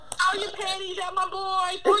Throw your panties at my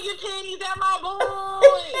boy. Throw your panties at my boy.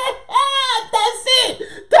 That's it.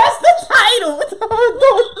 That's the title.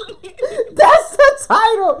 That's the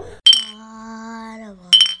title. God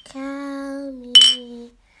will count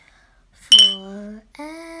me forever.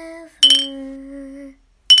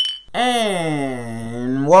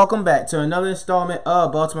 And welcome back to another installment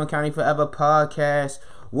of Baltimore County Forever podcast.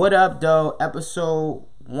 What up, though? Episode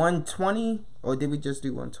 120, or did we just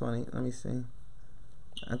do 120? Let me see.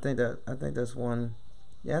 I think that's one.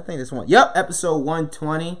 Yeah, I think that's one. Yep, episode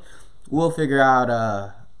 120. We'll figure out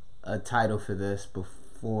a title for this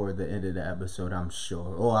before the end of the episode, I'm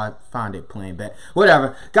sure. Or I find it playing back.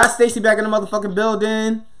 Whatever. Got Stacy back in the motherfucking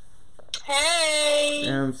building. Hey.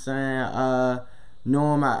 You know what I'm saying?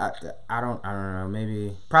 Norm, I don't know.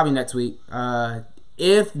 Maybe probably next week.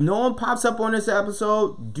 If Norm pops up on this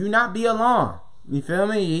episode, do not be alarmed. You feel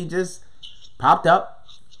me? He just popped up,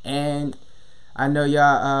 and I know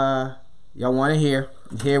y'all want to hear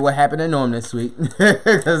what happened to Norm this week,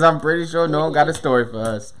 because I'm pretty sure Norm got a story for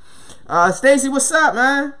us. Stacy, what's up,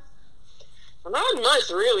 man? Not much,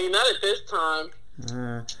 really. Not at this time.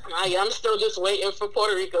 I'm still just waiting for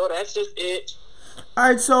Puerto Rico. That's just it. All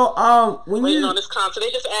right, so waiting on this concert. They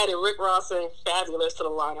just added Rick Ross and Fabulous to the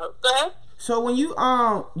lineup. Go ahead. So when you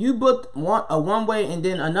booked a one way and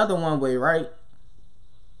then another one way, right?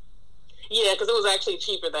 Yeah, because it was actually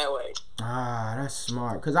cheaper that way. Ah, that's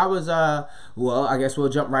smart. Because I was well, I guess we'll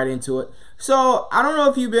jump right into it. So I don't know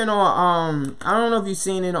if you've been on I don't know if you've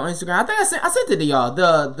seen it on Instagram. I think I sent it to y'all,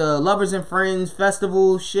 the Lovers and Friends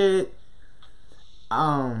festival shit.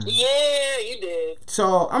 Yeah, you did.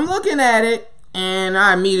 So I'm looking at it. And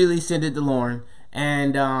I immediately sent it to Lauren.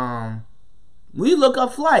 And we look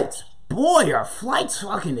up flights. Boy, are flights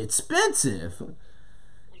fucking expensive.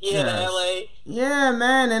 Yeah, to LA. Yeah,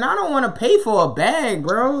 man. And I don't want to pay for a bag,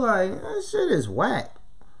 bro. Like, that shit is whack.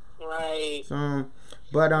 Right. So,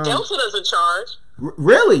 but Delta doesn't charge.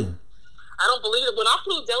 Really? I don't believe it. When I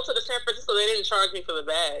flew Delta to San Francisco, they didn't charge me for the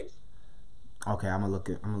bags. Okay, I'm gonna look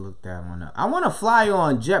that one up. I want to fly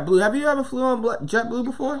on JetBlue. Have you ever flew on JetBlue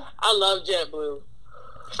before? I love JetBlue.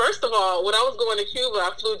 First of all, when I was going to Cuba,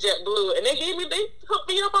 I flew JetBlue, and they hooked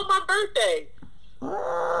me up on my birthday.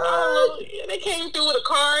 They came through with a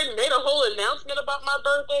card and made a whole announcement about my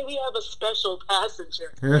birthday. We have a special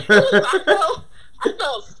passenger. I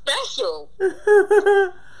felt special.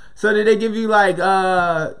 So did they give you like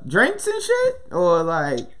drinks and shit, or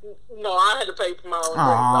like? No, I had to pay for my own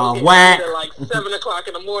drinks. Oh, whack! At like 7:00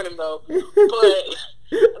 in the morning though, but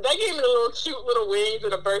they gave me the little cute little wings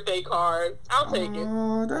and a birthday card. I'll take it.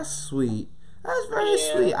 Oh, that's sweet. That's very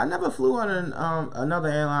sweet. I never flew on another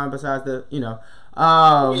airline besides the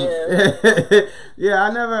yeah,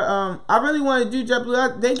 I never I really want to do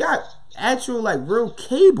JetBlue. They got actual like real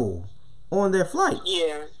cable on their flight.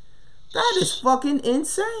 Yeah. That is fucking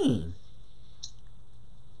insane.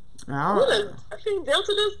 I think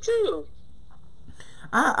Delta does too.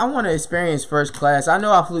 I want to experience first class. I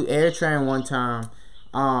know I flew AirTran one time.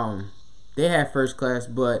 They had first class,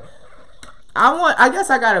 but I guess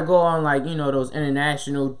I gotta go on like those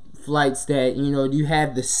international flights that you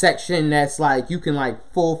have the section that's like you can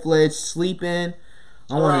like full-fledged sleep in.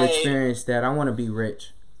 I want to experience that. I want to be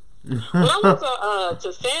rich. When I went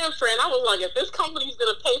to San Fran, I was like, if this company's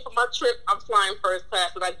gonna pay for my trip, I'm flying first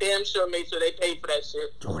class, and I damn sure made sure they paid for that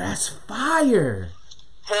shit. Oh, that's fire!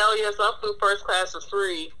 Hell yes, I flew first class for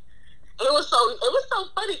free. And it was so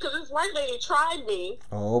funny because this white lady tried me.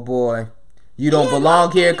 Oh boy, you don't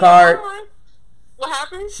belong here card. What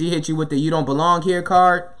happened? She hit you with the "you don't belong here"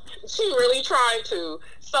 card. She really tried to.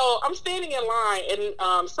 So I'm standing in line, and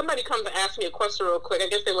somebody comes to ask me a question real quick. I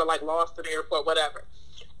guess they were like lost in the airport, whatever.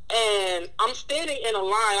 And I'm standing in a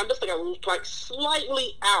line. I'm just like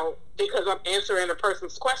slightly out because I'm answering a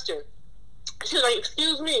person's question. She's like,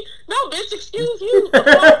 "Excuse me." No, bitch, excuse you.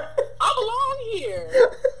 I belong here.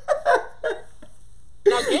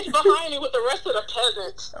 Now get behind me with the rest of the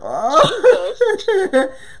peasants. Oh.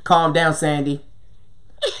 Calm down, Sandy.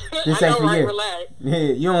 This ain't for you. Relax. Yeah,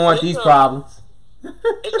 you don't want these problems.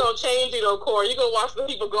 It's gonna change you though, Corey. You gonna watch the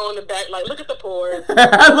people go in the back like, look at the pores. Look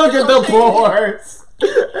at the pores.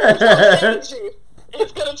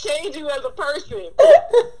 It's gonna change you as a person.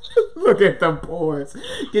 Look at the pores.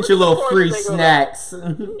 Get your little free snacks.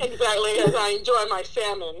 Exactly, as I enjoy my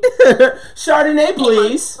salmon. Chardonnay,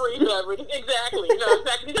 please. Free beverage. Exactly.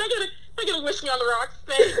 Exactly. They're gonna wish me on the rocks.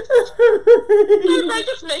 Thanks.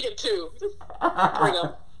 Just make it two. Just bring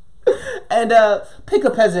them. And pick a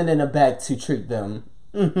peasant in the back to treat them.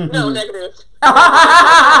 No, negative. First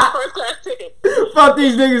class ticket. Fuck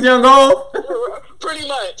these niggas, young old. Pretty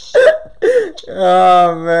much.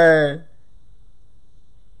 Oh man.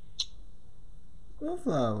 What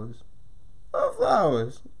flowers? What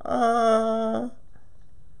flowers? Oh,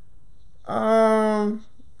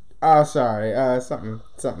 sorry. Something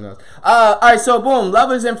else. All right. So, boom,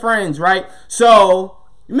 lovers and friends, right? So,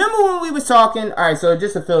 remember when we was talking? All right. So,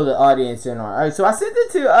 just to fill the audience in on. All right. So, I sent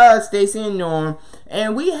it to Stacy and Norm,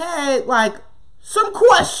 and we had like some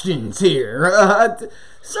questions here.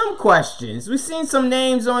 Some questions. We seen some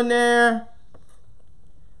names on there.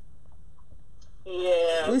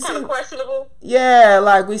 Yeah, kind of questionable. Yeah,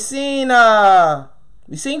 like we seen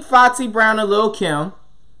Foxy Brown and Lil Kim.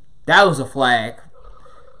 That was a flag.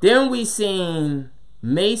 Then we seen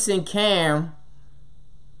Mason Cam.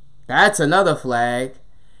 That's another flag.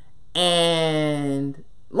 And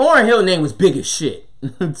Lauryn Hill name was big as shit.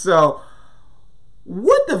 So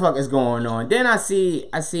what the fuck is going on? Then I see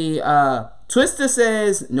Twista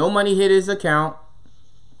says no money hit his account.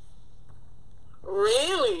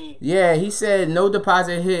 Really? Yeah, he said no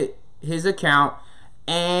deposit hit his account.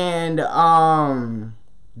 And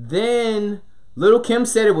then Lil Kim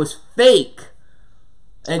said it was fake.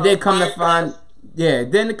 And then come to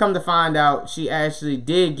find out she actually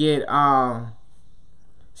did get I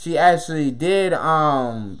guess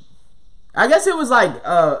it was like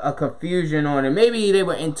a confusion on it. Maybe they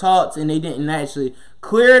were in talks and they didn't actually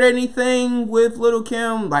clear anything with Lil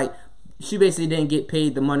Kim. Like she basically didn't get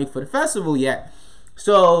paid the money for the festival yet.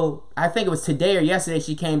 So I think it was today or yesterday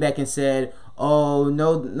she came back and said, "Oh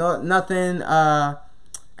no, nothing.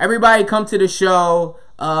 Everybody come to the show."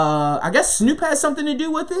 I guess Snoop has something to do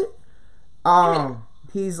with it.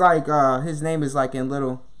 He's like his name is like in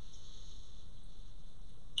little.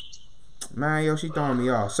 Man, yo, she throwing me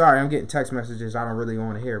off. Sorry, I'm getting text messages I don't really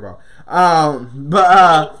want to hear about.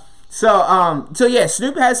 So yeah,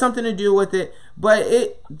 Snoop has something to do with it, but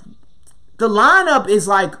the lineup is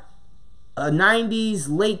like a 90s,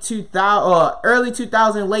 late 2000, early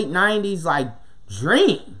 2000, late 90s like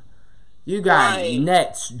dream. You got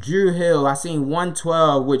Nets, Drew Hill. I seen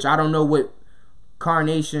 112, which I don't know what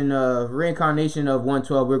reincarnation of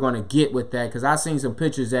 112 we're gonna get with that, because I seen some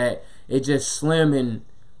pictures that it just Slim and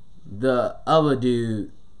the other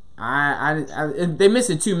dude. They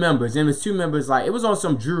missing two members, and it was two members like it was on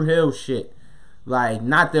some Drew Hill shit, like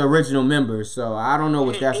not the original members. So I don't know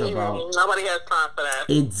what that's about. Nobody has time for that.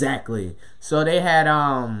 Exactly. So they had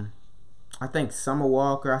I think Summer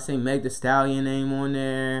Walker. I seen Meg Thee Stallion name on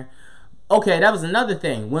there. Okay, that was another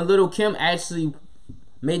thing. When Lil Kim actually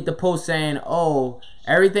made the post saying, "Oh,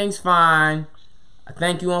 everything's fine.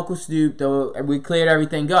 Thank you, Uncle Snoop. Though we cleared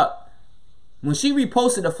everything up." When she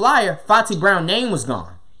reposted the flyer, Foxy Brown name was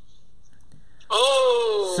gone.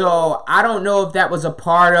 Oh. So I don't know if that was a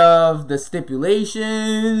part of the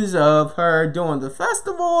stipulations of her doing the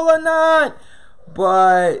festival or not.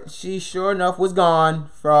 But she sure enough was gone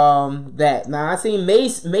from that. Now I seen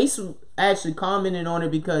Mace actually commented on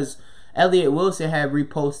it because Elliot Wilson had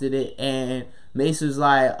reposted it, and Mace was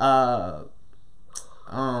like,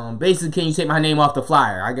 basically, can you take my name off the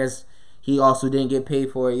flyer? I guess he also didn't get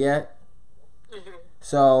paid for it yet. Mm-hmm.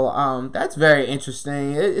 So that's very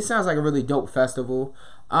interesting. It sounds like a really dope festival.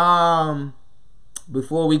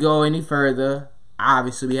 Before we go any further,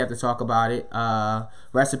 obviously we have to talk about it.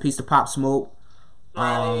 Rest in peace to Pop Smoke.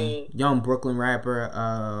 Young Brooklyn rapper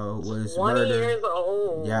was 20 murdered. years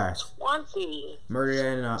old. Yes. 20.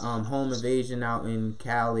 Murdered in a home invasion out in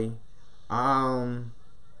Cali.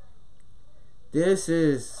 This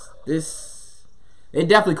it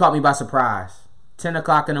definitely caught me by surprise. 10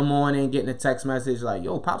 o'clock in the morning, getting a text message like,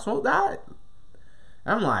 "Yo, Pop Smoke died."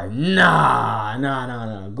 I'm like,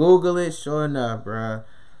 nah. Google it. Sure enough, bro.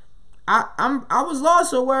 I was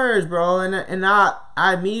lost for words, bro, and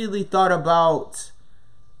I immediately thought about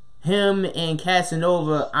him and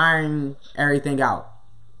Casanova ironing everything out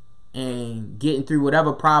and getting through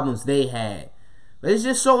whatever problems they had. But it's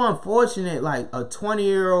just so unfortunate, like a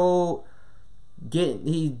 20-year-old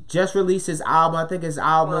he just released his album. I think his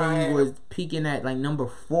album was peaking at like number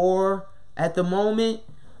 4 at the moment.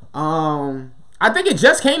 I think it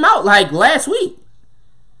just came out like last week.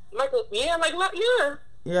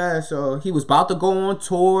 Yeah, so he was about to go on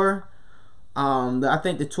tour. I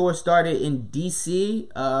think the tour started in DC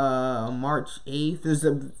March 8th. It was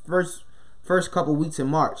the first couple weeks in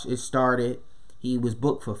March it started. He was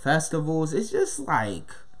booked for festivals. It's just like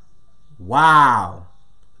wow.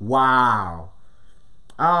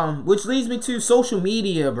 Which leads me to social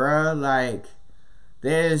media, bruh. Like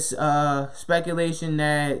there's speculation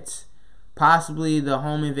that possibly the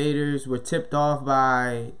home invaders were tipped off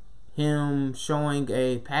by him showing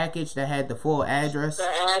a package that had the full address. The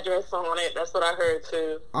address on it. That's what I heard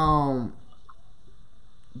too.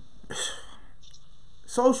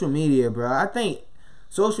 Social media, bro. I think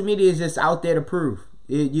social media is just out there to prove.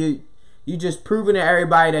 You just proving to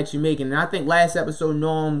everybody that you're making. And I think last episode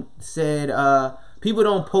Norm said people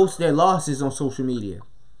don't post their losses on social media.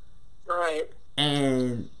 Right.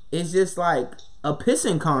 And it's just like a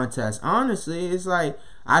pissing contest. Honestly, it's like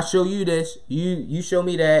I show you this, you show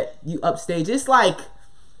me that, you upstage. It's like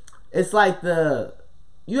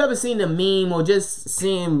you ever seen the meme or just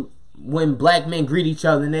seen when black men greet each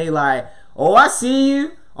other and they like, oh, I see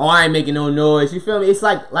you. Oh, I ain't making no noise. You feel me? It's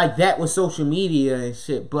like that with social media and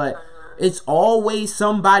shit. But it's always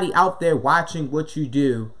somebody out there watching what you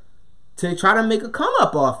do to try to make a come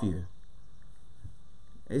up off you.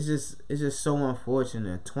 It's just so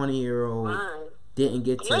unfortunate. A 20-year-old didn't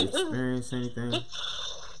get to experience anything.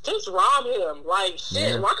 Just rob him. Like,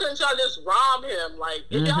 shit, why couldn't y'all just rob him? Like,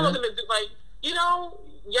 if y'all looking to do, like, you know,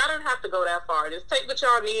 y'all don't have to go that far. Just take what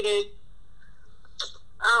y'all needed.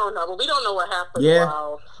 I don't know, but we don't know what happened.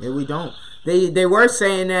 Yeah, we don't. They were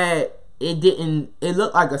saying that it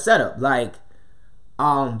looked like a setup. Like,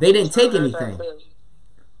 they didn't take anything.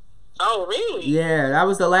 Oh, really? Yeah, that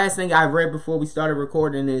was the last thing I read before we started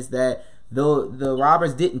recording, is that the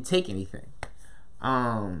robbers didn't take anything.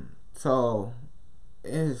 So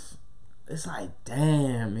it's like,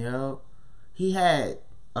 damn, yo. He had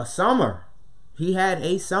a summer,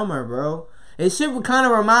 bro. And shit would kind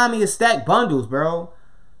of remind me of Stack Bundles, bro.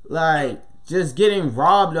 Like, just getting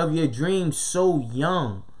robbed of your dreams so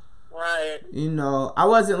young. Right. You know, I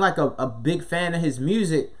wasn't like a big fan of his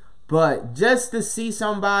music, but just to see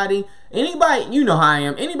anybody, you know how I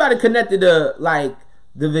am, anybody connected to like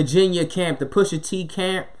the Virginia camp, the Pusha T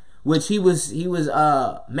camp, which he was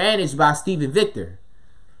managed by Steven Victor.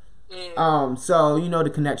 So you know the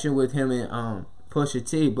connection with him and Pusha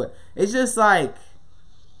T, but it's just like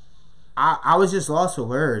I was just lost for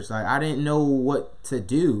words. Like, I didn't know what to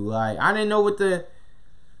do. Like, I didn't know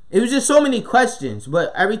it was just so many questions,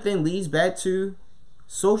 but everything leads back to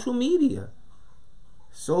social media.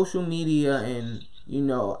 And you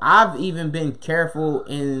know, I've even been careful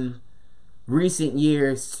in recent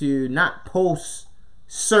years to not post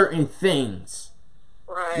certain things.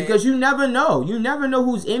 Right. Because you never know. You never know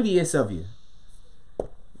who's envious of you.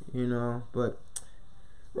 You know, but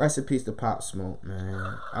rest in peace to Pop Smoke,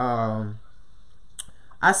 man.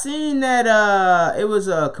 I seen that it was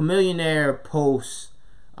a Chamillionaire post.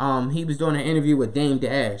 He was doing an interview with Dame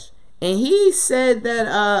Dash, and he said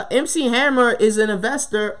that MC Hammer is an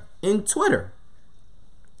investor in Twitter.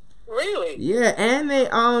 Really? Yeah, and they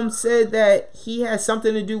said that he has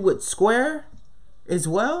something to do with Square as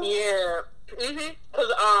well. Yeah. Mhm.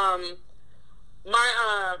 Cause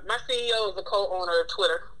my CEO is the co-owner of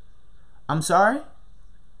Twitter. I'm sorry?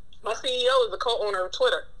 My CEO is the co-owner of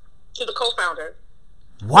Twitter. She's the co-founder.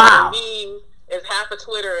 Wow. He is half of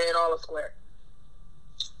Twitter and all of Square.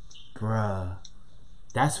 Bruh.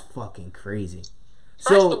 That's fucking crazy.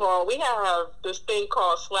 First of all, we have this thing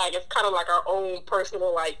called Slack. It's kind of like our own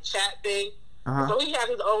personal, like, chat thing. So he has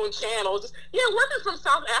his own channel. Working from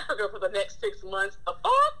South Africa for the next 6 months. The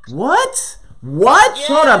fuck? What? Yeah.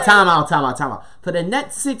 Hold up, time out. For the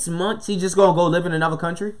next 6 months, he just gonna go live in another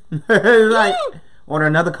country? Like, on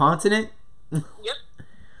another continent? Yep.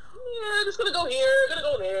 Yeah, just gonna go here, gonna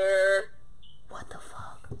go there. What the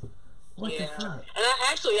fuck? What the fuck? And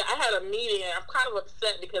I had a meeting, and I'm kind of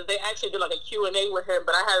upset because they actually did like a Q&A with him,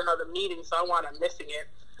 but I had another meeting, so I wound up missing it.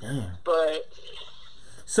 Damn. But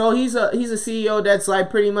so he's a CEO that's like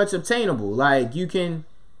pretty much obtainable. Like, you can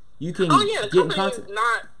oh yeah, the get in company's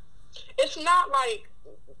contact.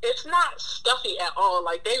 it's not stuffy at all.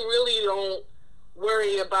 Like, they really don't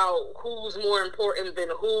worry about who's more important than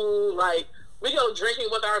who. Like, we go drinking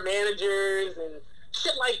with our managers and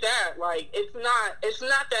shit like that. Like, it's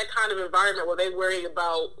not that kind of environment where they worry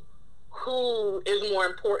about who is more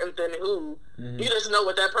important than who. Mm-hmm. You just know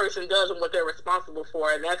what that person does and what they're responsible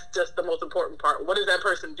for, and that's just the most important part. What does that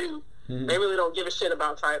person do? Mm-hmm. They really don't give a shit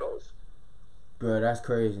about titles. Bro, that's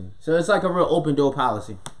crazy. So it's like a real open door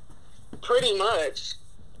policy. Pretty much.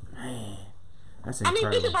 Man, that's incredible.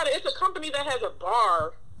 I mean, think about it. It's a company that has a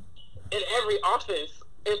bar in every office,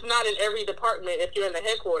 if not in every department. If you're in the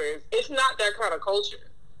headquarters, it's not that kind of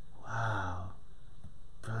culture. Wow,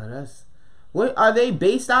 bro, that's. What are they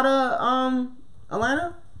based out of?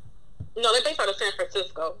 Atlanta? No, they're based out of San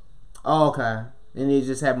Francisco. Oh, okay. And they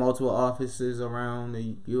just have multiple offices around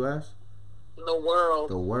the U.S. The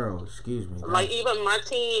world. Excuse me. Like, even my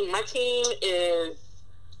team is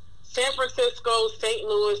San Francisco, St.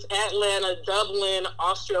 Louis, Atlanta, Dublin,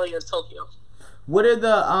 Australia, and Tokyo. What are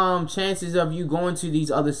the chances of you going to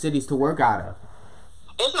these other cities to work out of?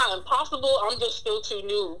 It's not impossible. I'm just still too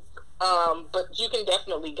new. But you can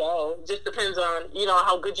definitely go. Just depends on,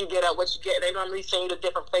 how good you get at what you get. They normally send you to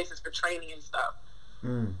different places for training and stuff.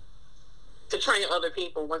 To train other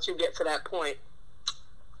people once you get to that point.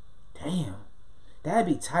 Damn. That'd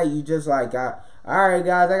be tight. You just like got, all right,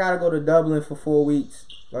 guys, I gotta go to Dublin for 4 weeks.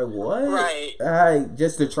 Like what? Right.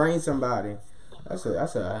 Just to train somebody. That's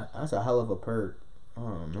a hell of a perk.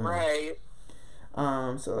 Oh man. Right.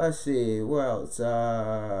 So let's see. What else?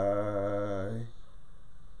 I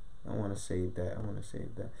want to save that.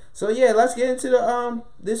 So yeah, let's get into the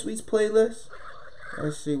this week's playlist.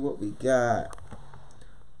 Let's see what we got.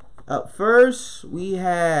 Up first, we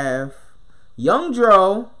have Young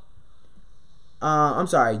Dro,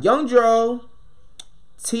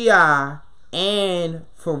 T.I., and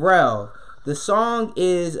Pharrell. The song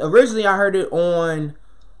is, originally I heard it on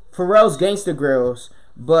Pharrell's Gangsta Grills,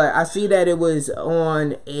 but I see that it was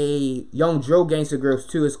on a Young Dro Gangsta Grills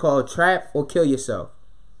too. It's called Trap or Kill Yourself.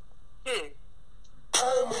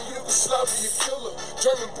 I'm a Yugoslavia killer,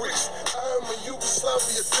 German bricks. I'm a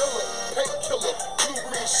Yugoslavia dealer, painkiller, blue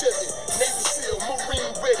green Chevy, Navy SEAL,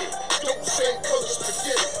 Marine ready. Dope same color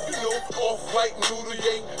spaghetti, off-white noodle,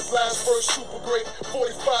 flies first, super great.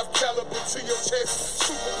 45 caliber to your chest,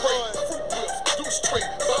 super great. Fruit whips, deuce tray,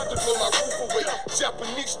 about to blow my roof away.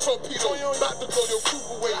 Japanese torpedo, about to blow your roof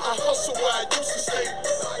away. I hustle where I used to stay. I ain't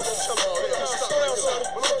gonna tell all that. Stop right here.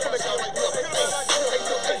 But I'm pulling out right now.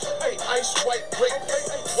 Hey, ice white grape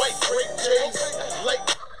J's, like.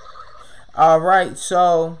 All right,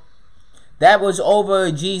 so that was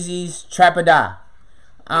over Jeezy's Trap or Die.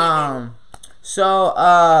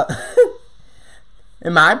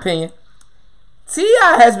 In my opinion,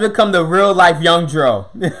 T.I. has become the real life Young Dro.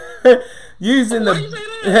 using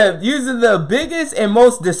the biggest and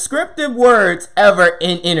most descriptive words ever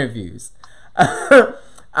in interviews.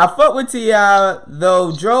 I fuck with T.I.,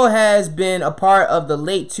 though Dro has been a part of the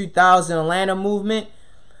late 2000 Atlanta movement.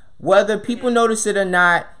 Whether people notice it or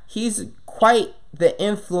not, he's quite the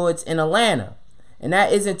influence in Atlanta, and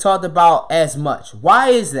that isn't talked about as much. Why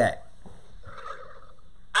is that?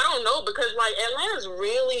 I don't know, because Atlanta's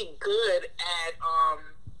really good at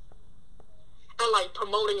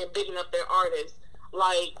promoting and bigging up their artists.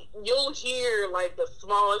 You'll hear the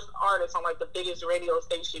smallest artists on the biggest radio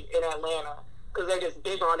station in Atlanta, because they're just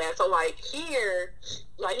big on that. So here,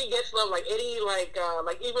 he gets love. Eddie,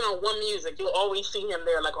 even on One Music, you'll always see him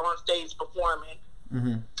there on stage performing.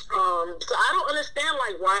 Mm-hmm. So I don't understand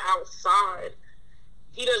why outside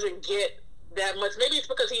he doesn't get that much. Maybe it's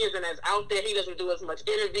because he isn't as out there. He doesn't do as much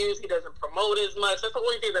interviews. He doesn't promote as much. That's the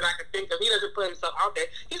only thing that I can think of. He doesn't put himself out there.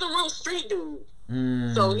 He's a real street dude.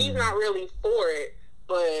 So he's not really for it.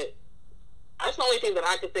 But that's the only thing that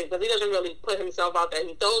I can think, because he doesn't really put himself out there.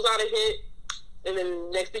 He throws out a hit, and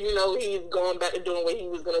then next thing you know, he's going back to doing what he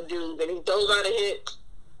was going to do. Then he throws out a hit,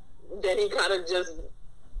 then he kind of just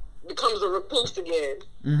becomes a recluse again.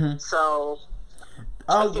 Mm-hmm. So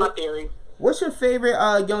that's my theory. What's your favorite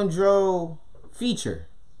Young Dro feature?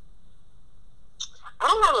 I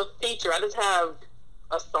don't have a feature. I just have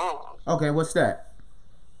a song. Okay, what's that?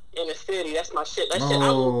 In the City. That's my shit. That shit,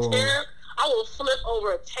 I will flip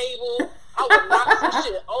over a table. I will knock some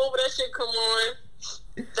shit over. That shit come on.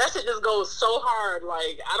 That shit just goes so hard.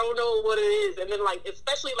 I don't know what it is. And then,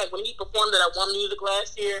 especially, when he performed it at One Music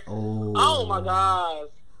last year. Oh my God.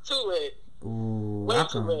 To it. Way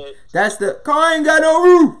to it. That's the car ain't got no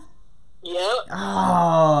roof. Yep.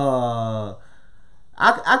 Oh.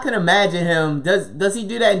 I can imagine him. Does he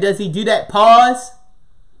do that? And does he do that pause?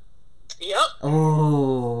 Yep.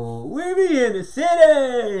 Oh, we be in the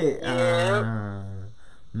city. Yeah.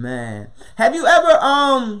 Man, have you ever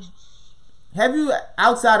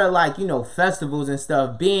outside of festivals and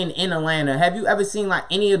stuff, being in Atlanta, have you ever seen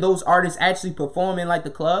any of those artists actually perform in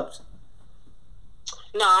the clubs?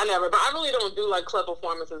 No, I never. But I really don't do club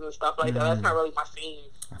performances and stuff like that. That's not really my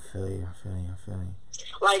scene. I feel you.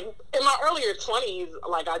 In my earlier 20s,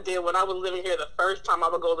 I did when I was living here the first time, I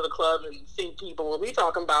would go to the club and see people. When we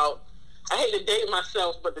talking about, I hate to date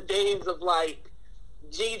myself, but the days of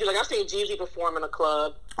Jeezy, I've seen Jeezy perform in a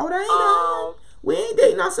club. Oh, that ain't we ain't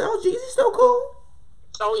dating ourselves. Jeezy's still cool.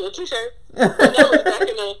 Oh yeah, touche. That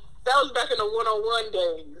was back in the 101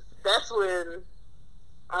 days. That's when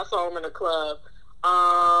I saw him in the club.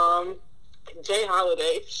 Jay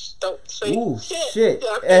Holiday. Don't say shit.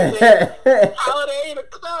 Holiday in the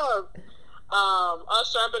club.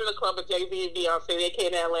 Usher, I've been in the club with Jay-Z and Beyonce. They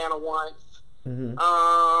came to Atlanta once. Mm-hmm.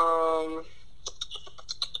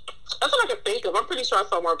 That's all I can think of. I'm pretty sure I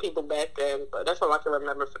saw more people back then, but that's all I can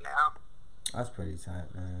remember for now. That's pretty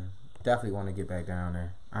tight, man. Definitely want to get back down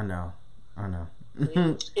there. I know.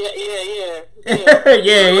 Yeah.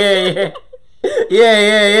 Yeah.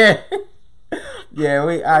 Yeah. We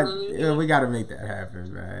gotta make that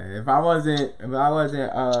happen, man. If I wasn't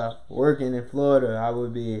working in Florida, I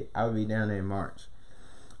would be down there in March.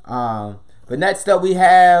 But next up we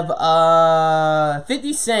have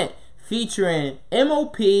 50 Cent featuring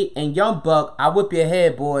MOP and Young Buck. I Whip Your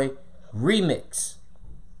Head Boy remix.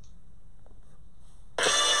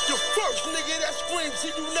 The first nigga that screams to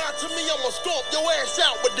you not to me, I'ma stomp your ass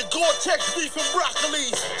out with the Gore-Tex beef and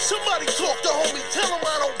broccolis. Somebody talk to homie, tell him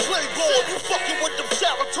I don't play ball. You fucking with them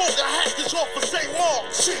Saratoga hackers off of St.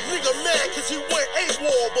 Mark. Shit, nigga mad cause he went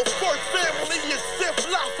AWOL, but first family is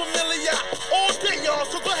fifth la familia. All day y'all,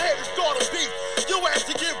 so go ahead and start a beat. Your ass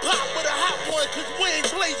to get popped with a hot one cause we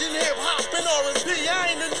ain't blazing hip-hop and R&B.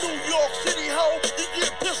 I ain't a New York City hoe. You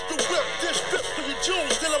get pistol whipped, this strip for your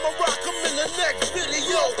Jews, then I'ma rock them in the next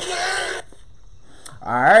video.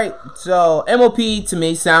 Alright, so MOP to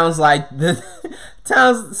me sounds like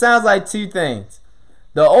sounds like two things.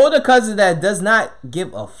 The older cousin that does not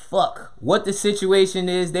give a fuck what the situation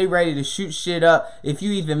is, they ready to shoot shit up if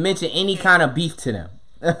you even mention any kind of beef to them.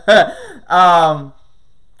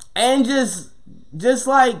 And just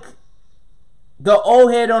like the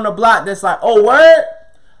old head on the block that's like, oh word,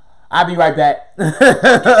 I'll be right back. You're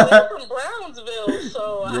from Brownsville,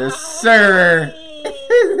 so yes, sir.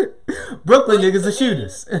 Brooklyn niggas are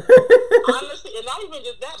shooters. Honestly, and not even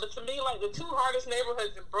just that, but to me, like the two hardest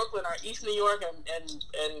neighborhoods in Brooklyn are East New York and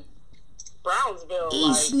Brownsville.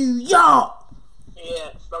 East like, New York.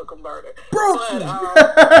 Yeah, Slocum murder. Brooklyn.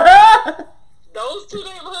 But those two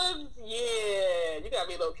neighborhoods, yeah, you gotta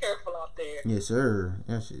be a little careful out there. Yes, sir.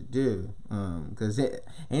 Yes, you do. Cause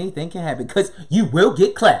anything can happen. Cause you will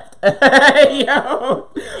get clapped.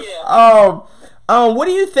 Yo. Yeah. What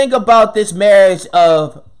do you think about this marriage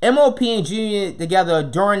of MOP and Junior together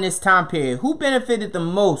during this time period? Who benefited the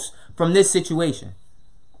most from this situation?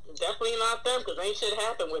 Definitely not them, because ain't shit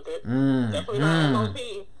happened with it. Definitely not MOP.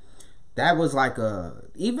 That was like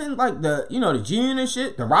even like the Junior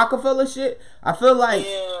shit, the Rockefeller shit. I feel like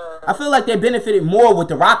they benefited more with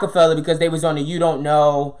the Rockefeller because they was on the You Don't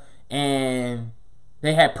Know, and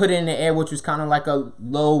they had Put It in the Air, which was kind of like a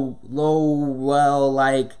low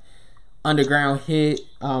like underground hit,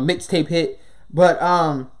 mixtape hit. But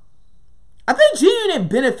I think G-Unit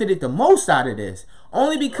benefited the most out of this,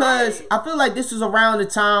 only because I feel like this was around the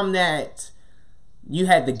time that you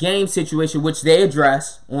had the game situation, which they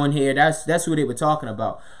address on here. That's who they were talking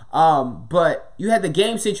about. But you had the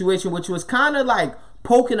game situation, which was kind of like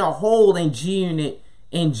poking a hole in G-Unit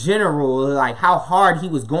in general, like how hard he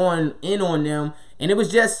was going in on them, and it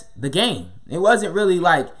was just the game. It wasn't really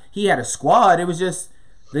like he had a squad. It was just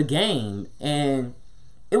the game, and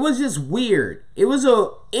it was just weird. It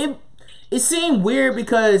seemed weird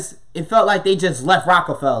because it felt like they just left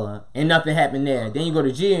Rockefeller and nothing happened there. Then you go to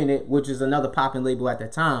G-Unit, which is another popping label at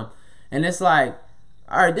that time, and it's like,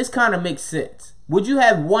 all right, this kind of makes sense. Would you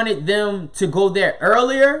have wanted them to go there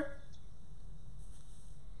earlier?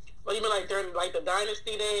 What you mean, like during like the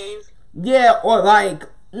dynasty days? Yeah, or like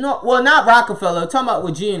not Rockefeller. I'm talking about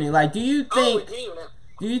with G-Unit. Like, do you think? Oh, G-Unit.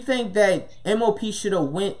 Do you think that MOP should have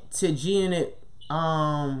went to G-Unit,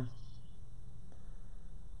 I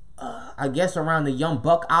guess around the Young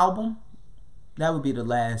Buck album? That would be that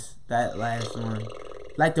last one.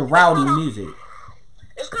 Like the rowdy music.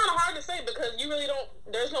 It's kind of hard to say because you really don't,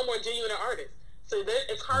 there's no more G-Unit artists. So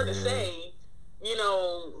it's hard to say,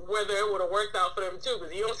 whether it would have worked out for them too.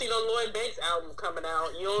 Because you don't see no Lloyd Banks album coming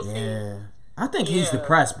out. You don't see. I think he's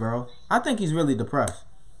depressed, bro. I think he's really depressed.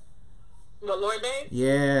 But Lloyd Banks?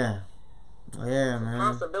 Yeah, man.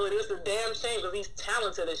 Possibility. It's a damn shame because he's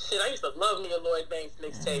talented as shit. I used to love me a Lloyd Banks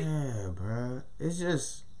mixtape. Yeah, bro. It's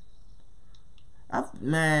just,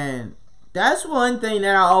 man, that's one thing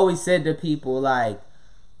that I always said to people. Like,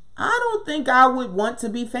 I don't think I would want to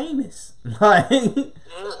be famous. Like, it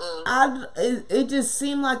just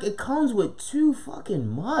seemed like it comes with too fucking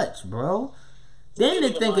much, bro. Then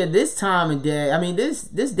to think of this time of day, I mean, this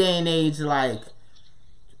day and age, like,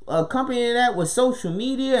 accompanying that with social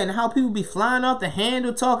media and how people be flying off the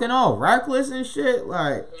handle talking all reckless and shit,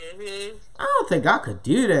 like, I don't think I could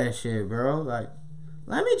do that shit, bro. Like,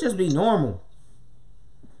 let me just be normal.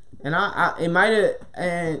 And it might have,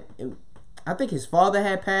 and I think his father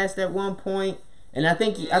had passed at one point, and I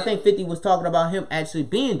think 50 was talking about him actually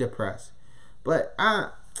being depressed. But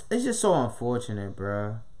it's just so unfortunate,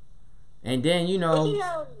 bro. And then Young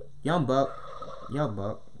Buck.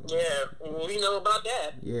 Yeah, we know about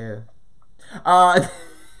that. Yeah.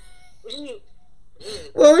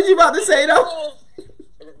 What was you about to say though?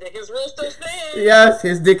 His dick is rule still stands. Yes,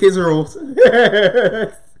 his dick is rules.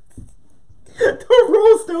 The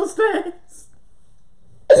rule still stands.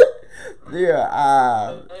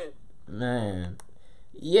 Yeah, man.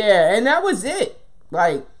 Yeah, and that was it.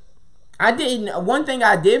 Like, one thing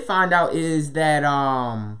I did find out is that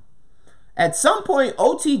at some point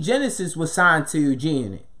OT Genesis was signed to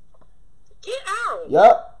G-Unit. Get out.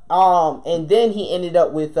 Yep. And then he ended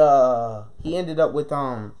up with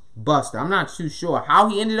Buster. I'm not too sure how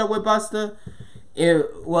he ended up with Buster.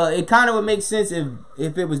 It kind of would make sense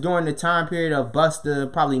if it was during the time period of Buster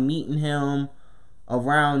probably meeting him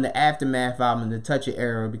around the Aftermath album, the Touch It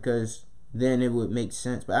era, because then it would make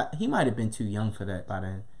sense. But he might have been too young for that by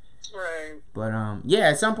then. Right. But yeah,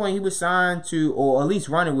 at some point he was signed to, or at least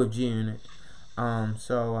running with G-Unit.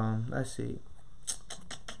 So let's see.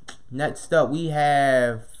 Next up we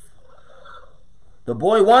have the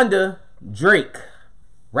boy wonder, Drake.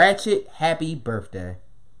 Ratchet, happy birthday.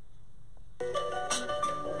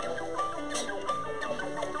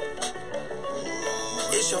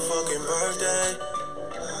 It's your fucking birthday.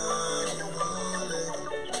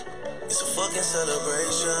 It's a fucking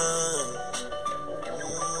celebration.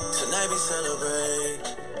 Tonight we celebrate.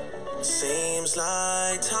 Seems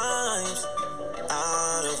like time's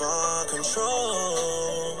out of our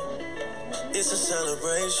control. It's a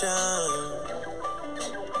celebration.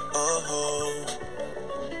 Oh,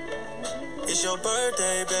 it's your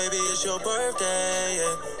birthday, baby. It's your birthday.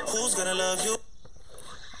 Yeah. Who's gonna love you?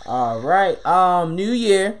 All right. New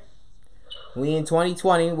year. We in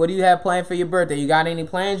 2020. What do you have planned for your birthday? You got any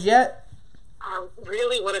plans yet? I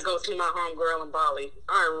really want to go see my homegirl in Bali.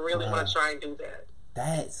 I really want to try and do that.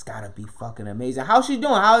 That's gotta be fucking amazing. How's she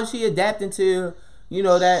doing? How is she adapting to,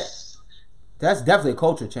 that? That's definitely a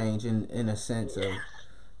culture change in a sense of.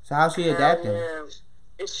 So how's she adapting?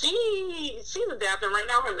 She's adapting right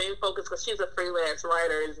now. Her main focus, because she's a freelance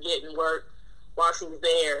writer, is getting work while she's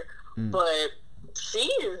there. But she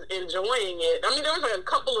is enjoying it. I mean, there was like a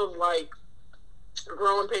couple of like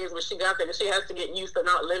growing pains when she got there, because she has to get used to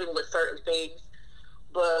not living with certain things.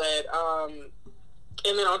 But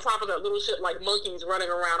and then on top of that, little shit like monkeys running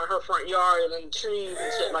around in her front yard and trees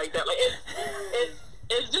and shit like that. Like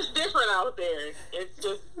it's just different out there. It's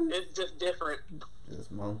just different.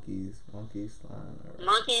 Just monkeys flying around.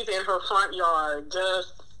 Monkeys in her front yard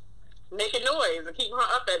just making noise and keeping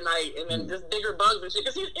her up at night, and then just bigger bugs and shit.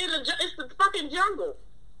 Because it's the fucking jungle.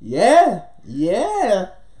 Yeah.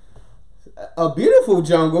 A beautiful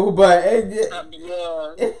jungle, but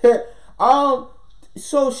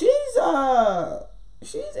so she's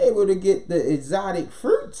able to get the exotic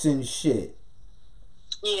fruits and shit.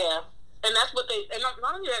 Yeah. And that's what and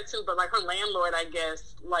not only that too, but like her landlord, I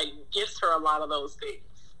guess, like gifts her a lot of those things.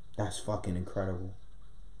 That's fucking incredible.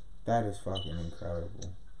 That is fucking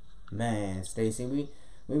incredible. Man, Stacey, we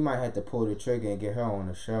might have to pull the trigger and get her on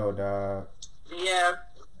the show, dog. Yeah.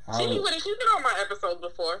 She's been on my episode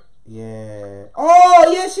before. Yeah.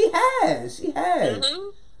 Oh, yeah, she has. Mm-hmm.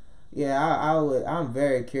 Yeah, I'm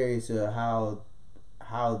very curious of how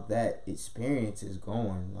that experience is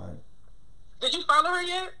going. Like, did you follow her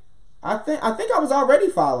yet? I think I was already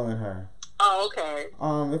following her. Oh, okay.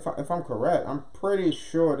 If I'm correct, I'm pretty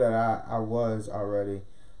sure that I was already.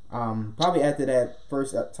 Probably after that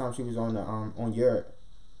first time she was on the on your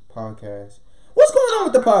podcast. What's going on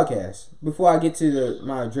with the podcast? Before I get to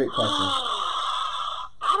my Drake question.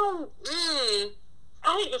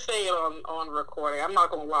 I hate to say it on recording. I'm not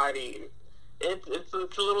gonna lie to you. It's a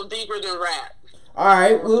little deeper than rap. All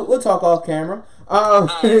right, we'll talk off camera.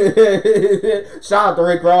 Shout out to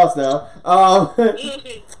Rick Ross though.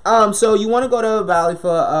 So you want to go to Valley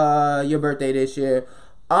for your birthday this year?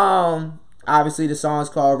 Obviously the song's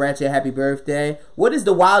called Ratchet Happy Birthday. What is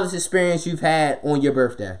the wildest experience you've had on your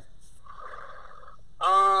birthday?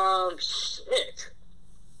 Shit.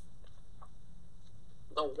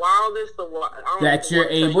 The wildest, that you're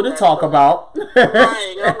able to talk about.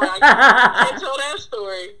 Right, I can't tell that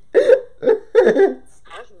story.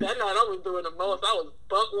 That night I was doing the most. I was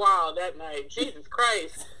buck wild that night. Jesus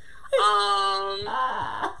Christ.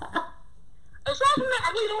 Aside from that,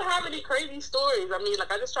 I really don't have any crazy stories. I mean,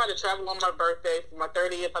 like, I just tried to travel on my birthday. For my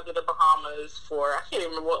 30th, I did the Bahamas. I can't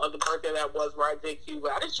even remember what other birthday that was where I did Cuba.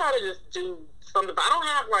 I just try to just do something. But I don't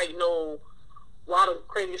have, like, no lot of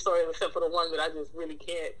crazy stories except for the one that I just really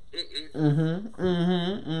can't.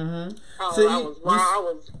 So I was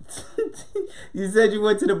wild. You said you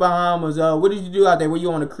went to the Bahamas. What did you do out there? Were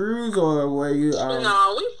you on a cruise or were you?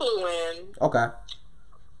 No, we flew in. Okay.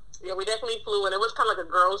 Yeah, we definitely flew in. It was kind of like a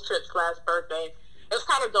girls' trip / birthday. It was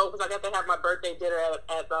kind of dope because I got to have my birthday dinner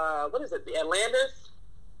at what is it? The Atlantis.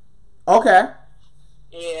 Okay.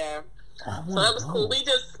 Yeah. So that was cool. We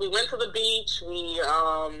went to the beach. We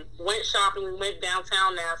went shopping. We went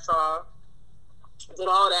downtown Nassau. Did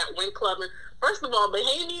all that. Went clubbing. First of all,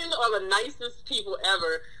 Bahamians are the nicest people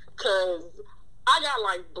ever, because I got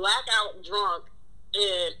like blackout drunk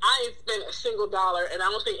and I ain't spent a single dollar, and I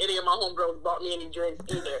don't think any of my homegirls bought me any drinks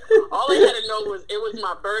either. All they had to know was it was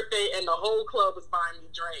my birthday and the whole club was buying me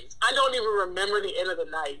drinks. I don't even remember the end of the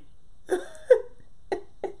night.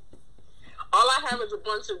 All I have is a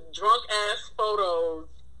bunch of drunk ass photos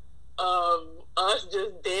of us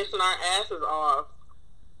just dancing our asses off.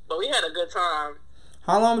 But we had a good time.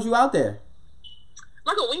 How long was you out there?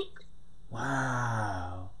 Like a week.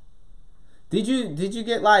 Wow. Did you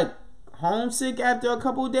get like homesick after a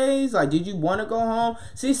couple of days? Like, did you want to go home?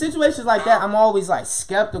 See, situations like that, I'm always like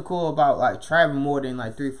skeptical about like traveling more than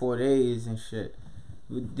like 3-4 days and shit.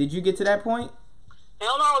 Did you get to that point?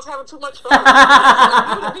 Hell no, I was having too much fun.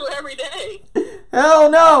 I do every day. Hell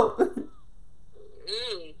no.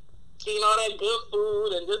 Eating all that good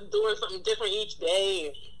food and just doing something different each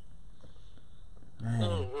day.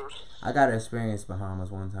 Man, I gotta experience Bahamas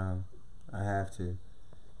one time. I have to.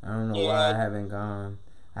 I don't know why I haven't gone.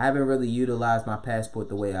 I haven't really utilized my passport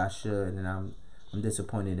the way I should, and I'm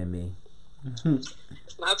disappointed in me.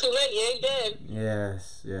 It's not too late. You ain't dead.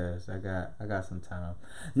 Yes. I got some time.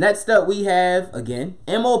 Next up, we have again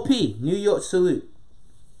MOP, New York Salute.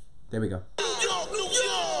 There we go. New York.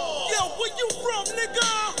 Yo, where you from,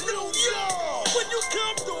 nigga? New York. When you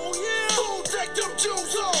come through here, who take them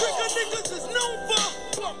Jews off? Trigger niggas is known for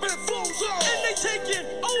bumping fools off, and they taking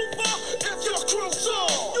over if your crew's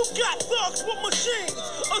on. You got thugs with machines,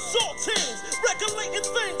 assault teams, regulating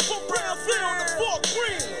things from Brownfield to Fort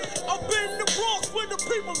Greene. Up in the Bronx where the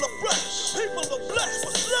people are fresh, people are blessed.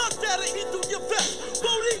 With slugs that'll eat through your vest.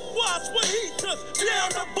 Boutique watch when he just down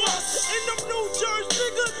the bus. And them New Jersey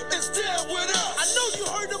niggas is down with us. I know you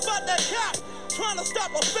heard about that cop trying to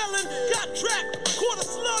stop a felon. Got trapped, caught a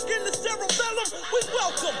slug in the cerebellum. We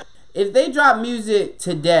welcome. If they drop music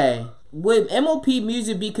today, would MOP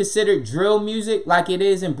music be considered drill music like it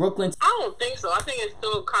is in Brooklyn? I don't think so. I think it's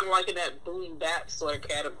still kind of like in that boom bap sort of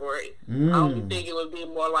category. I don't think it would be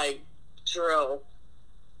more like drill.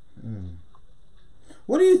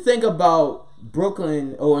 What do you think about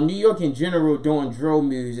Brooklyn or New York in general doing drill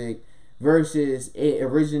music versus it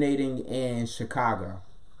originating in Chicago?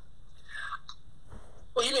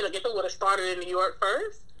 Well, you mean like if it would have started in New York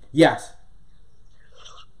first? Yes.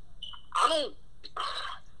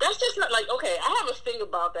 That's just not like, okay, I have a thing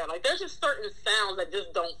about that. Like, there's just certain sounds that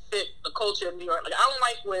just don't fit the culture of New York. Like, I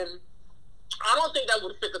don't think that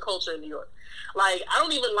would fit the culture in New York. Like, I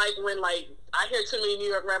don't even like when, like, I hear too many New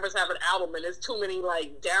York rappers have an album and there's too many,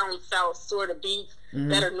 like, down south sort of beats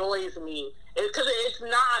that annoys me. Because it's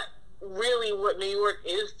not really what New York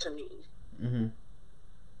is to me.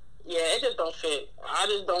 Yeah, it just don't fit. I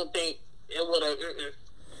just don't think it would have.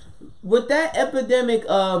 With that epidemic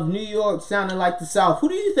of New York sounding like the South, who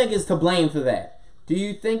do you think is to blame for that? Do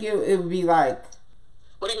you think it would be like...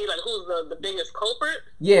 What do you mean, like who's the biggest culprit?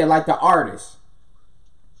 Yeah, like the artist.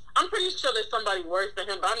 I'm pretty sure there's somebody worse than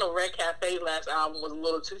him, but I know Red Cafe's last album was a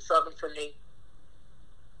little too southern for me.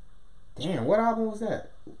 Damn, what album was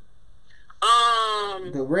that?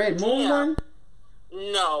 The Red Moon one?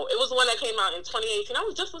 No, it was the one that came out in 2018. I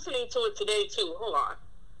was just listening to it today too. Hold on.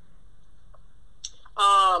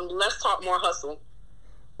 Let's Talk More Hustle.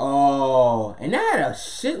 Oh, and that had a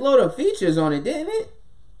shitload of features on it, didn't it?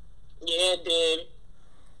 Yeah, it did.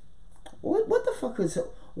 What the fuck is...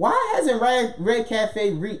 Why hasn't Red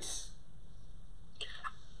Cafe reached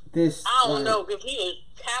this... I don't know, because he is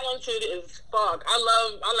talented as fuck.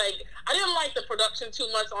 I didn't like the production too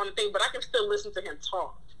much on the thing, but I can still listen to him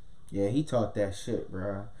talk. Yeah, he talked that shit,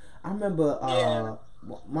 bro. I remember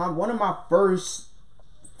one of my first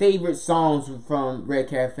favorite songs from Red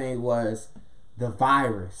Cafe was The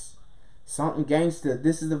Virus. Something gangster,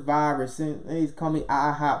 this is the virus. And he's call me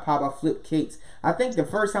I Hot Pop, I Flip Cakes. I think the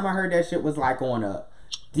first time I heard that shit was like on a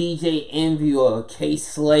DJ Envy or a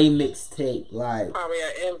K-Slay mixtape. Like, probably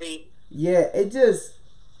an Envy. Yeah, it just...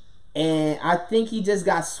 And I think he just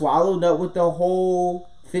got swallowed up with the whole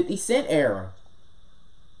 50 Cent era.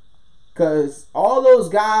 Because all those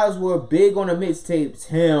guys were big on the mixtapes.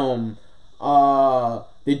 Him,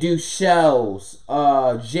 the dude Shells,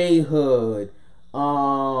 J-Hood,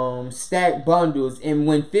 Stack Bundles. And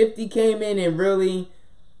when 50 came in and really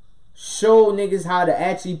showed niggas how to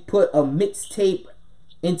actually put a mixtape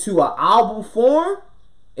into an album form,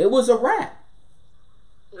 it was a wrap.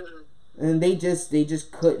 And they just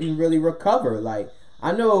couldn't really recover. Like,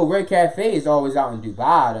 I know Red Cafe is always out in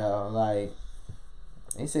Dubai though. Like,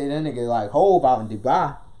 they say that nigga like Hove out in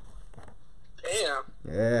Dubai. Damn.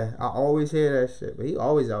 Yeah, I always hear that shit, but he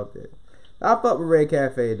always out there. I fuck with Red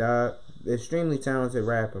Cafe, dog. Extremely talented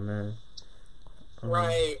rapper, man.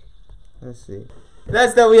 Right. Let's see.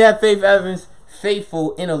 Next up, we have Faith Evans,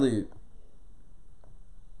 Faithful Interlude.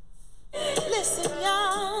 Listen,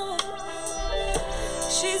 y'all.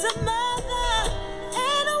 She's a mother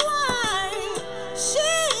and a wife. She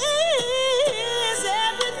is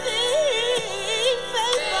everything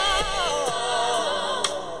faithful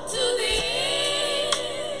to the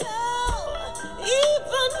end. Oh,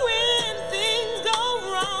 even when things go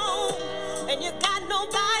wrong and you got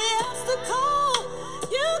nobody else to call,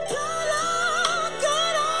 you call on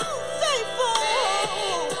good old faithful.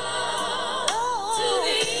 To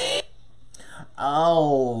the end.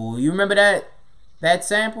 Oh, you remember that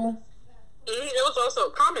sample? It was also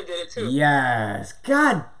Common did it too. Yes.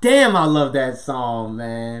 God damn, I love that song,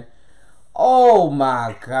 man. Oh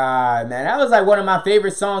my god, man. That was like one of my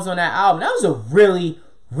favorite songs on that album. That was a really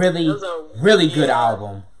good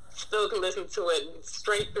album. Still can listen to it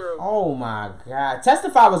straight through. Oh my god.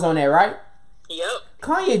 Testify was on there, right? Yep.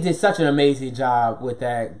 Kanye did such an amazing job with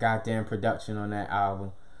that goddamn production on that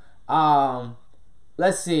album.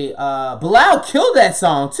 Let's see. Bilal killed that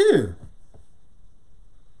song too.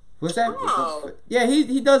 What's that? Oh. Yeah,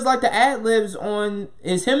 he does like the ad libs on.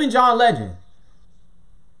 It's him and John Legend.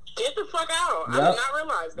 Get the fuck out! I Yep. did not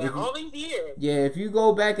realize that all these years. Yeah, if you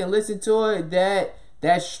go back and listen to it,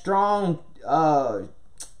 that strong. How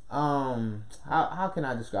can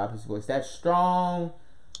I describe his voice? That strong.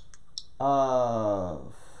 Like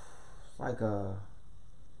a.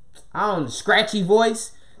 I don't know, scratchy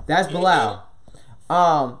voice. That's Bilal.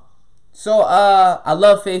 So I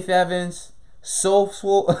love Faith Evans.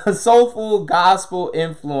 Soulful gospel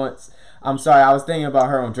influence. I'm sorry, I was thinking about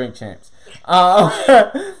her on Drink Champs.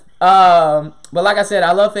 But like I said,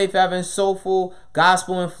 I love Faith Evans, soulful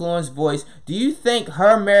gospel influence voice. Do you think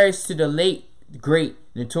her marriage to the late great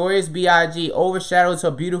Notorious B.I.G. overshadows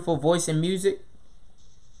her beautiful voice and music?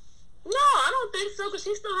 No, I don't think so, because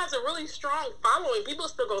she still has a really strong following. People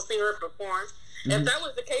still go see her perform. If that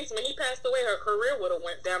was the case, when he passed away, her career would have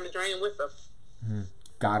went down the drain with her.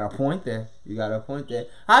 Got a point there. You got a point there.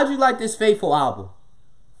 How'd you like this Faithful album?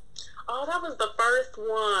 Oh, that was the first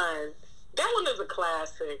one. That one is a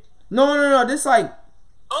classic. No. This like.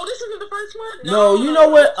 Oh, this isn't the first one? No, you know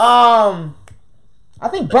what? I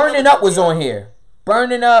think Burning Up was on here.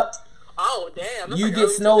 Burning Up. Oh, damn. That's You like Get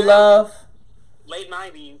early Snow 2000s. Love. Late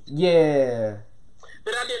 90s. Yeah.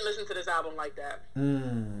 But I didn't listen to this album like that.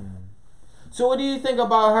 So what do you think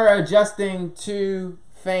about her adjusting to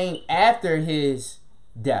fame after his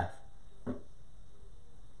death?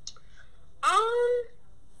 I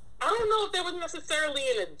don't know if there was necessarily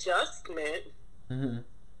an adjustment.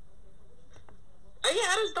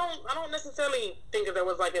 I don't necessarily think that there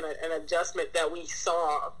was like an adjustment that we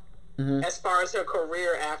saw as far as her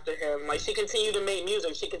career after him. Like, she continued to make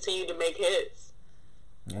music. She continued to make hits.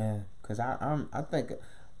 Yeah, because I think,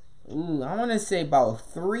 I want to say about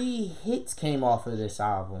 3 hits came off of this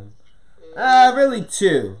album. Really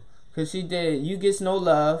 2. Because she did You Get No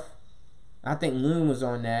Love. I think Loon was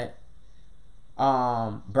on that.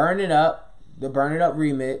 Burn It Up. The Burn It Up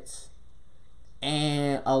remix.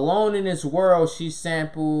 And Alone in This World, she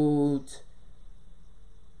sampled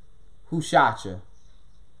Who Shot Ya?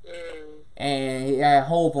 And he had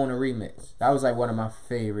Hove on the remix. That was like one of my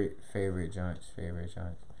favorite joints.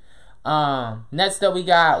 Next up we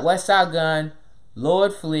got Westside Gun,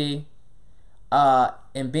 Lord Flea,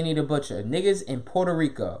 and Benny the Butcher. Niggas in Puerto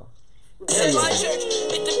Rico. There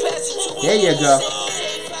you go.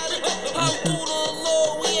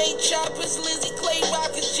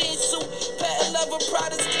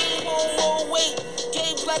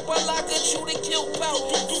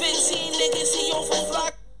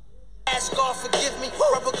 Ask God forgive me.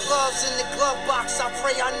 Rubber gloves in the glove box. I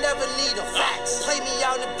pray I never need them. Facts. Play me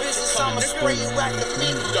out in business. I'ma spray you at the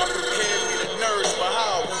meeting. Y'all prepare me to nurse, but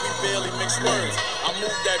how when we barely mix words? I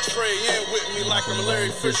moved that tray in with me like I'm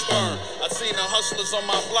Larry Fishburne. I seen the hustlers on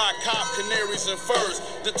my block, cop canaries and furs.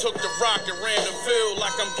 Then took the rock and ran the field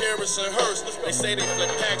like I'm Garrison Hearst. They say they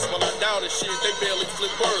flip packs, but I doubt it. Shit, they barely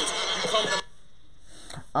flip words. You come to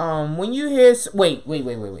when you hear wait.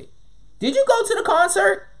 Did you go to the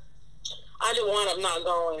concert? I just wound up not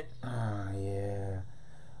going. Oh, yeah.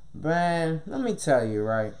 Man, let me tell you,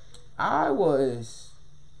 right? I was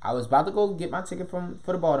about to go get my ticket for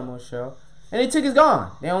the Baltimore show, and the ticket's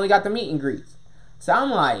gone. They only got the meet and greets. So I'm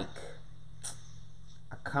like,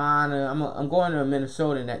 I'm going to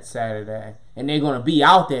Minnesota next Saturday, and they're going to be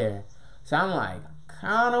out there. So I'm like,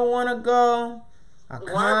 kind of want to go.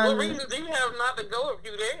 What reason do you have not to go if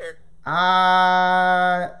you there?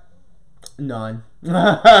 None.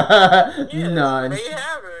 Yes, None. They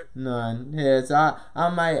haven't. None. Yeah, so I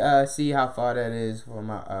might see how far that is for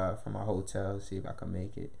my hotel. See if I can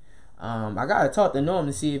make it. I gotta talk to Norm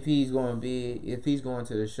to see if he's going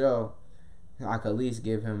to the show. I could at least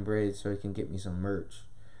give him bread so he can get me some merch.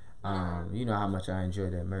 You know how much I enjoy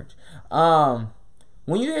that merch.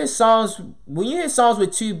 When you hear songs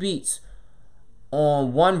with 2 beats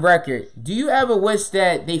on one record, do you ever wish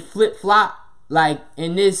that they flip flop? Like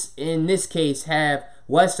in this case, have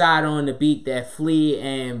Westside on the beat that Flea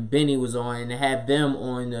and Benny was on, and have them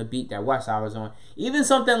on the beat that Westside was on. Even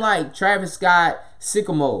something like Travis Scott,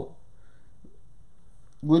 Sicko Mode.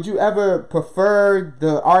 Would you ever prefer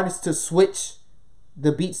the artist to switch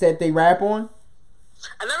the beats that they rap on?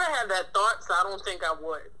 I never had that thought, so I don't think I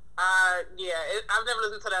would. I've never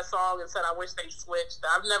listened to that song and said I wish they switched.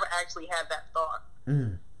 I've never actually had that thought.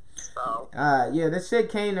 So yeah, that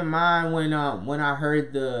shit came to mind when I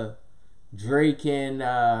heard the Drake and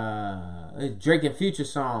Future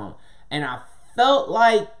song, and I felt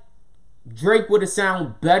like Drake would have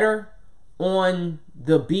sounded better on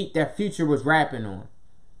the beat that Future was rapping on.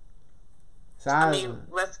 So I mean,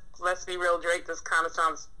 let's be real. Drake just kind of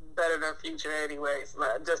sounds better than Future, anyways.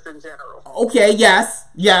 Just in general. Okay. Yes.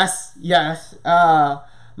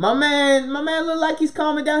 My man look like he's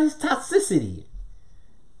calming down his toxicity.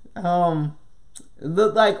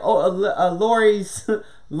 Look like Lori's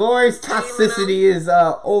toxicity is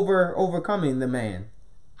overcoming the man.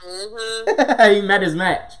 He met his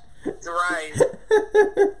match. Right.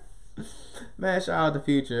 Man, shout out to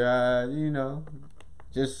Future.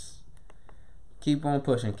 Just keep on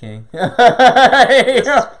pushing, King.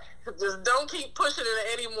 Just don't keep pushing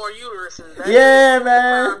into any more uteruses. Yeah,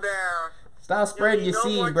 man. Calm down. Stop spreading your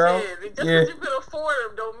seed, bro. bro. Just because you can afford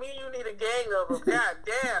them don't mean you need a gang of them. God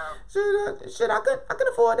damn. Shit, I could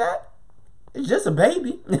afford that. It's just a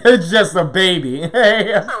baby. It's just a baby. You sound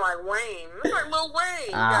like Wayne. It's like Lil Wayne.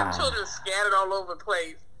 You got children scattered all over the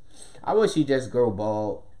place. I wish he just grow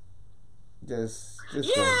bald. Just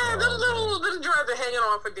yeah, them drugs are hanging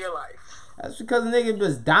on for dear life. That's because the nigga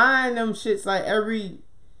was dying them shits like every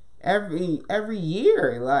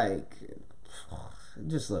year. Like, it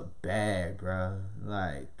just look bad, bro.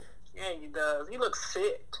 Like, yeah, he does. He looks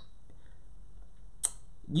sick.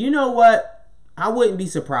 You know what? I wouldn't be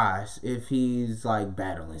surprised if he's like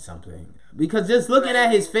battling something, because just looking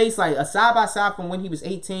at his face, like a side by side from when he was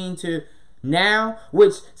 18 to now,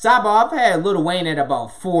 which sidebar, I've had Lil Wayne at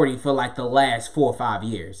about 40 for like the last 4 or 5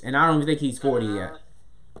 years, and I don't even think he's 40 yet.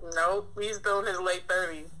 Nope, he's still in his late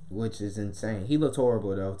 30s. Which is insane. He looks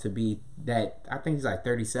horrible though to be that. I think he's like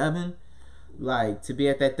 37. Like, to be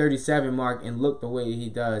at that 37 mark and look the way he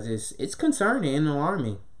does, it's concerning and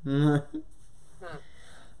alarming.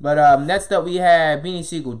 But next up we have Beanie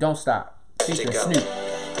Sigel, Don't Stop, featuring Snoop.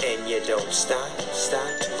 And you don't stop.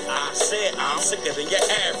 I said I'm sicker than your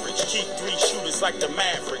average. Keep 3 shooters like the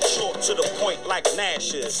Maverick. Short to the point like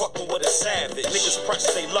Nash is. Fucking with a savage. Niggas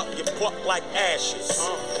press they luck, get plucked like ashes.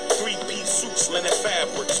 3-piece suits, linen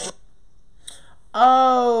fabrics.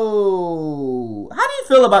 Oh, how do you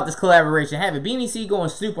feel about this collaboration? Having Beanie Sigel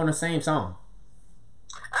and Snoop on the same song?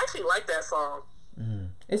 I actually like that song.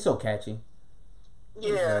 It's so catchy.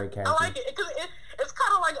 Yeah, very catchy. I like it because it's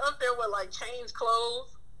kind of like up there with like Change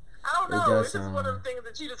Clothes. I don't know. It's just one of the things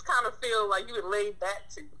that you just kind of feel like you would lay back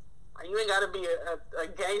to. Like, you ain't got to be a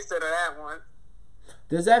gangster to that one.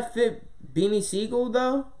 Does that fit Beanie Sigel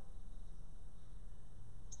though?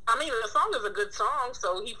 I mean, the song is a good song,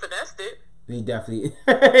 so he finessed it. He definitely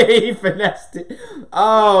he finessed it.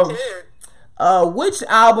 Which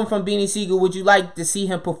album from Beanie Sigel would you like to see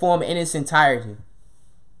him perform in its entirety?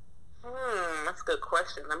 That's a good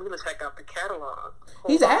question. I'm gonna check out the catalog.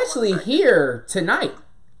 He's actually here tonight.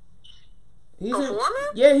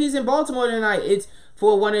 Performing? He's in Baltimore tonight. It's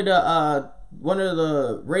for one of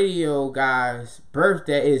the radio guys'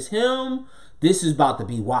 birthday. Is him. This is about to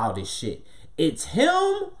be wild as shit. It's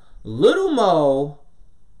him, Little Mo,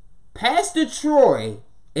 Pastor Troy,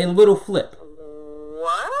 and Little Flip.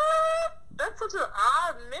 What? That's such an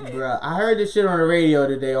odd mix. Bruh, I heard this shit on the radio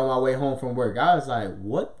today on my way home from work. I was like,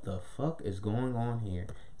 what the fuck is going on here?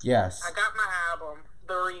 Yes. I got my album,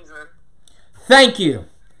 The Reason. Thank you.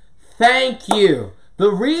 The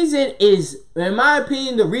Reason is, in my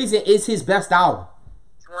opinion, The Reason is his best album.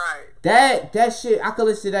 Right. That shit, I could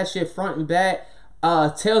listen to that shit front and back.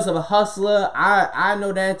 Tales of a Hustler, I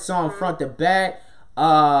know that song front to back.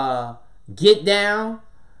 Get Down.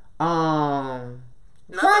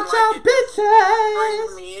 Watch your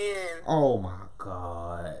bitches. Oh my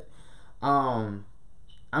god.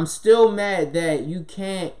 I'm still mad that you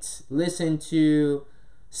can't listen to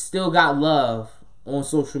Still Got Love on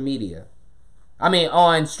social media. I mean,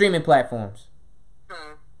 on streaming platforms.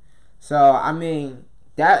 So I mean,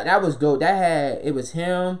 that was dope. It was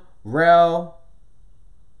him, Rel,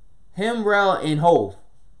 him, Rel, and Hov.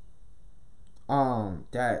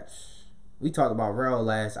 That we talked about Rel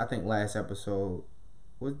last episode.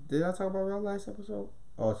 Did I talk about Rel last episode?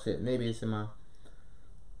 Oh shit, maybe it's in my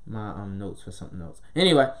notes for something else.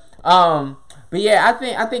 Anyway, but yeah,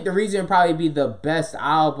 I think the reason would probably be the best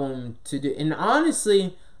album to do. And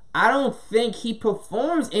honestly, I don't think he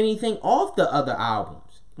performs anything off the other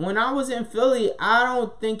albums. When I was in Philly, I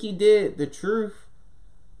don't think he did The Truth.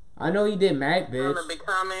 I know he did Mac, bitch. The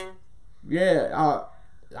Becoming. Yeah,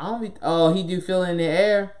 he do Feel in the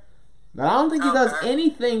Air. But I don't think he does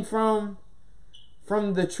anything from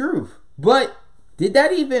The Truth. But did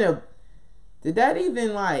that even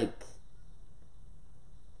like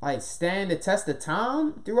stand the test of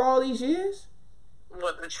time through all these years?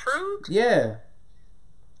 What, The Truth? Yeah.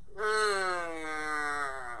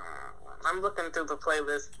 I'm looking through the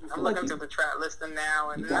playlist. I'm looking through the track listing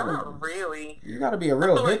now, and not really. You gotta be a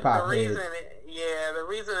real hip hop head. The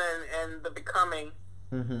reason and The Becoming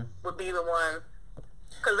would be the one,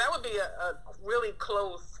 because that would be a really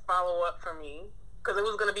close follow up for me, because it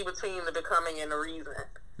was gonna be between The Becoming and The Reason.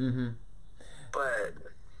 But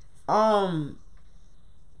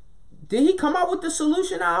did he come out with the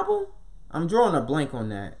Solution album? I'm drawing a blank on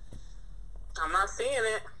that. I'm not seeing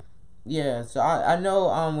it. Yeah, so I know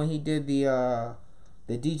when he did the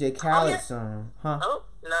DJ Khaled song, huh? Oh,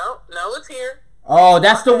 no, it's here. Oh,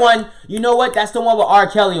 that's the one. You know what? That's the one with R.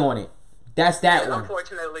 Kelly on it. That's that one.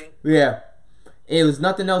 Unfortunately. Yeah, it was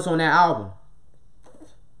nothing else on that album.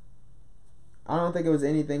 I don't think it was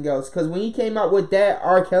anything else, because when he came out with that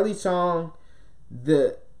R. Kelly song,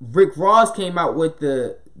 the Rick Ross came out with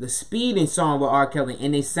the Speeding song with R. Kelly,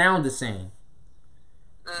 and they sound the same.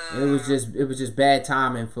 It was just bad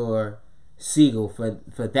timing for Siegel for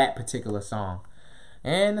that particular song,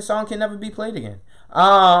 and the song can never be played again.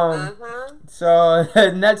 So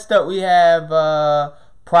next up we have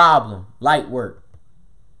Problem, Light Work.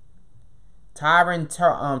 Tyron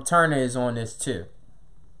Turner is on this too.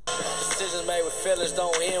 Decisions made with feelings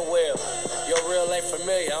don't end well. Your real ain't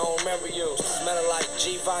familiar, I don't remember you. Smelling like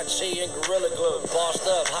Givenchy and Gorilla Glue. Bossed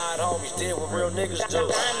up, hide homies, did what real niggas do.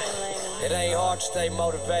 It ain't hard to stay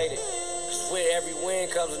motivated. Cause with every win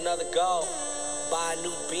comes another goal. Buy a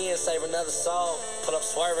new Benz, save another soul. Pull up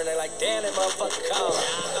swerving, they like, damn, that motherfucker cold.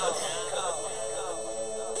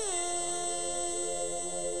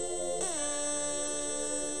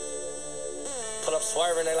 Pull up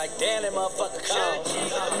swerving, they like, damn, that motherfucker cold.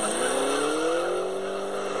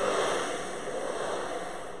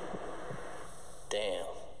 Damn.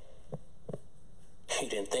 You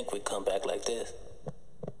didn't think we'd come back like this.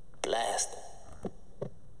 Blast.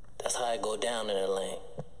 That's how I go down in the lane.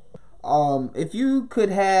 If you could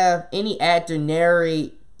have any actor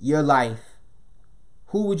narrate your life,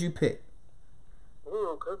 who would you pick?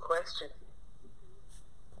 Ooh, good question.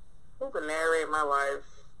 Who could narrate my life?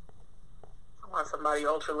 I want somebody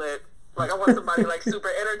ultra lit. Like, I want somebody like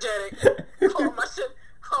super energetic. I want my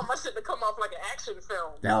shit to come off like an action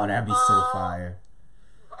film. Oh, that'd be so fire.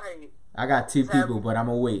 Right. I got two people, but I'm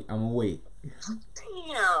gonna wait. Damn.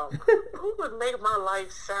 Who would make my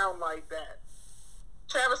life sound like that?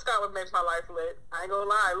 Travis Scott would make my life lit. I ain't gonna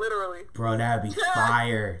lie, literally. Bro, that'd be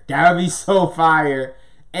fire. That would be so fire.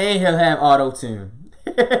 And he'll have auto-tune.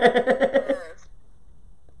 Yes.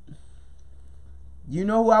 You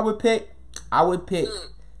know who I would pick? I would pick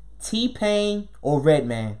T-Pain or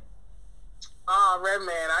Redman. Oh,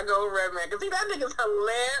 Redman. I go with Redman. Because that nigga's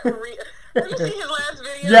hilarious. Have you seen his last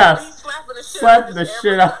video? Yes. He's slapping the shit Slapping the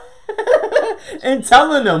shit out. And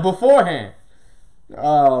telling them beforehand.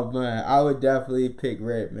 Oh man, I would definitely pick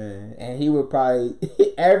Redman, and he would probably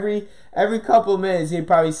every couple minutes he'd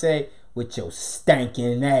probably say, "With your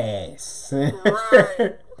stankin' ass."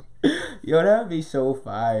 Right. Yo, that'd be so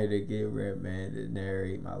fire to get Redman to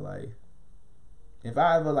narrate my life. If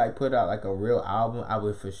I ever like put out like a real album, I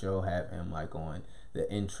would for sure have him like on the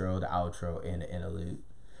intro, the outro, and the interlude.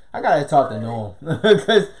 I gotta talk to Noam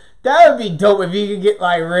because that would be dope if you could get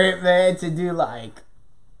like Redman to do like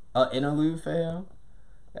an interlude for him.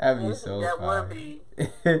 That'd be so that fire. would be.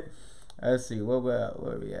 Let's see, where we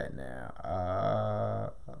at now?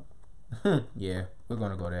 Yeah, we're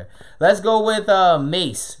gonna go there. Let's go with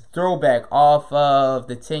Mace, Throwback, off of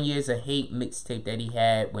the 10 Years of Hate mixtape that he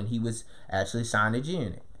had when he was actually signed to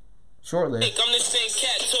G-Unit. Short-lived. I'm the same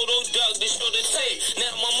cat, Toto Doug, this show the tape.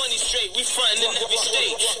 Now my money straight, we frontin' in every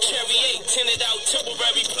state. Cherry 8, tinted out,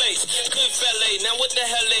 temporary place. Good valet, now what the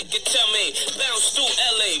hell they can tell me? Bounce through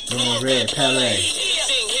LA, blue and red Pele.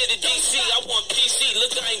 Thing here to DC, I want PC.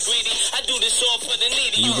 Look, I I ain't greedy. I do this all for the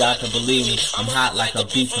needy. You got to believe me, I'm hot like a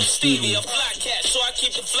beef from Stevie. A fly cat, so I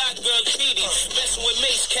keep the fly girl greedy. Messing with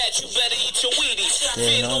Mace cat, you better eat your Wheaties.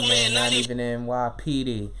 Yeah, no man, not even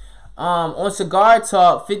NYPD. On Cigar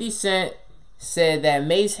Talk, 50 Cent said that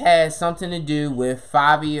Mace had something to do with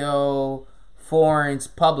Fabio Foreign's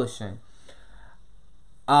publishing.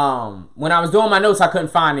 When I was doing my notes, I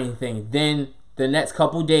couldn't find anything. Then the next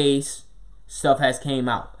couple days, stuff has came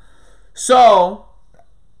out. So,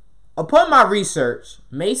 upon my research,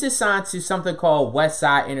 Mace is signed to something called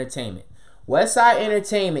Westside Entertainment. Westside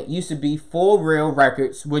Entertainment used to be Full Real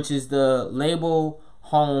Records, which is the label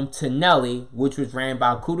home to Nelly, which was ran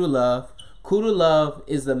by Kuda Love. Kuda Love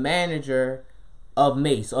is the manager of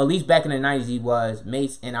Mace, or at least back in the 90s he was.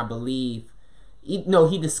 Mace, and I believe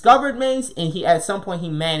he discovered Mace, and he at some point he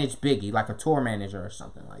managed Biggie, like a tour manager or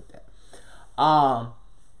something like that.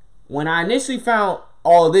 When I initially found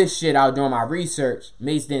all this shit out doing my research,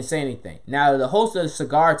 Mace didn't say anything. Now, the host of the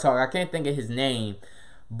Cigar Talk, I can't think of his name,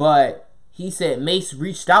 but he said Mace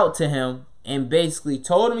reached out to him and basically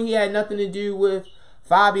told him he had nothing to do with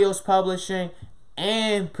Fabio's publishing,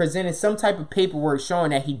 and presented some type of paperwork showing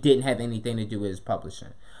that he didn't have anything to do with his publishing.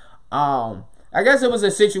 I guess it was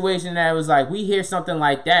a situation that was like, we hear something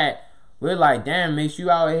like that, we're like, damn, Mace, you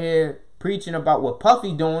out here preaching about what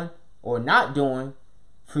Puffy doing or not doing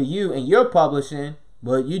for you and your publishing,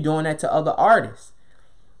 but you doing that to other artists.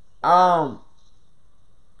 What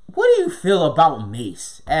do you feel about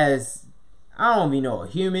Mace as, I don't even know, a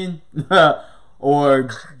human or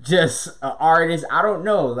just an artist? I don't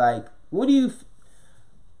know. Like, what are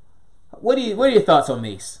your thoughts on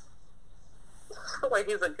Mace? I feel like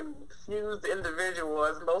he's a confused individual,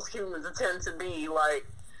 as most humans tend to be. Like,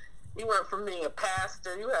 you went from being a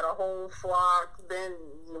pastor, you had a whole flock, then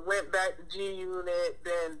you went back to G Unit,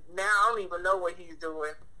 then now I don't even know what he's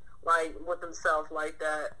doing, like, with himself like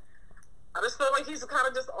that. I just feel like he's kind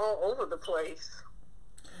of just all over the place.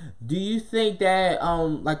 Do you think that,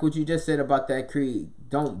 like what you just said about that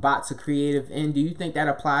don't box a creative in, do you think that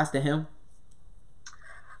applies to him?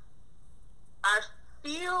 I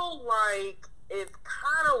feel like it's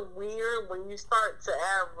kind of weird when you start to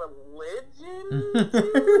add religion to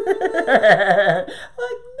it.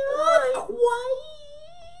 Like, not quite.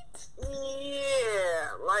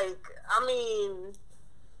 Yeah, like, I mean,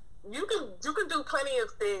 you can do plenty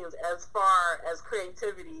of things as far as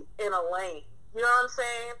creativity in a lane. You know what I'm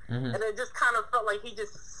saying? Mm-hmm. And it just kind of felt like he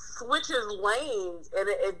just switches lanes, and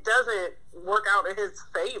it doesn't work out in his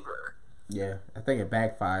favor. Yeah, I think it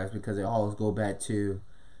backfires because it always go back to,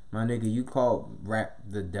 my nigga, you called rap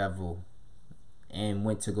the devil and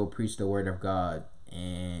went to go preach the word of God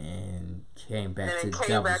and came back to devil's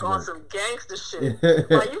came back on work. Some gangster shit.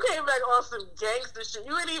 Like, you came back on some gangster shit.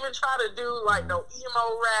 You didn't even try to do, like, no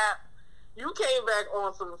emo rap. You came back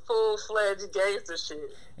on some full-fledged gangster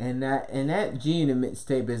shit. And that Gina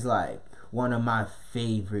mixtape is, like, one of my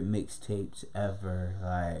favorite mixtapes ever.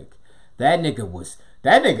 Like, that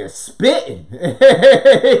nigga spitting.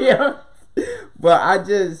 Yeah. But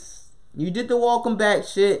you did the welcome back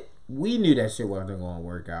shit. We knew that shit wasn't going to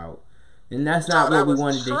work out. And that's not what we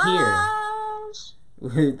wanted to hear.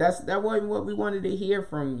 That wasn't what we wanted to hear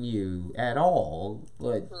from you at all.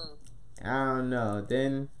 But, I don't know.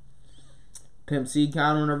 Then Pimp C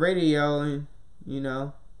got on the radio and, you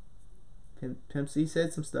know, Pimp C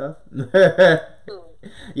said some stuff.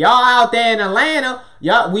 Y'all out there in Atlanta,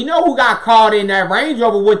 y'all, we know who got caught in that Range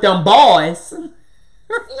Rover with them boys.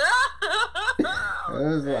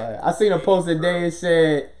 I seen a post today that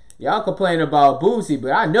said, y'all complain about Boosie,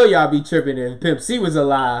 but I know y'all be tripping if Pimp C was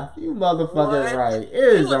alive. You motherfuckers right. It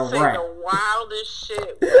is a wrap. The wildest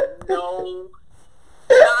shit with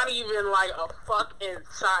not even like a fuck in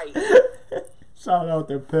sight. Shout out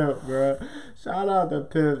to Pimp, bro. Shout out to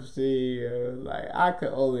Pimp C. Like, I could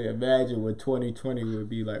only imagine what 2020 would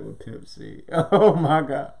be like with Pimp C. Oh my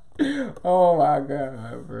god. Oh my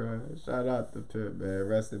god, bro. Shout out to Pimp, man.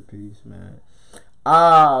 Rest in peace, man.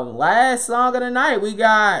 Last song of the night, we're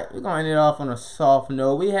gonna end it off on a soft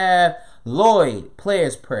note. We have Lloyd,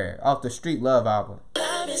 Player's Prayer, off the Street Love album.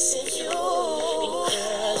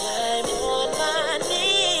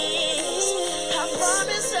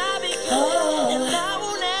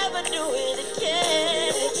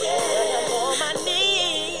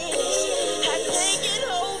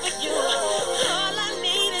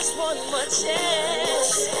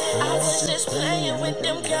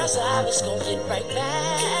 I was gonna get right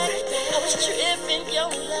back. I was tripping, your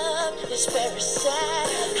love is very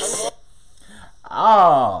sad.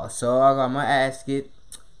 Oh, so I'm gonna ask it.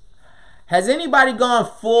 Has anybody gone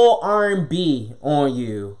full R&B on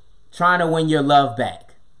you, trying to win your love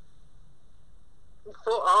back?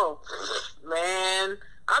 Oh, man,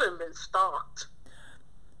 I done been stalked.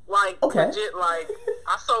 Like, Okay. legit, like,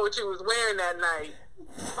 I saw what you was wearing that night.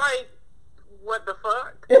 Like, what the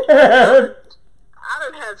fuck? I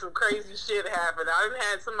done had some crazy shit happen. I done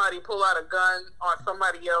had somebody pull out a gun on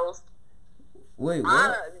somebody else. Wait,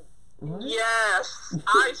 what? What? Yes,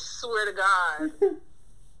 I swear to God.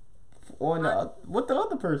 What the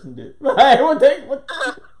other person did? Like, what? Back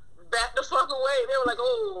the fuck away. They were like,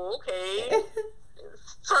 oh, okay.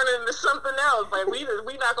 Turn it into something else. Like, we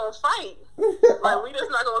not gonna fight. Like, we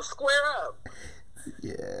just not gonna square up.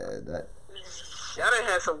 Yeah, that. Y'all done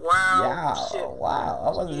had some wild shit. Wow, I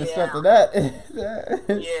wasn't expecting that.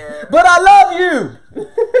 Yeah. But I love you.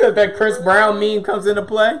 That Chris Brown meme comes into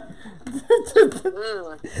play.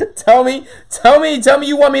 Tell me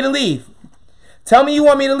you want me to leave. Tell me you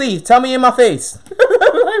want me to leave. Tell me in my face.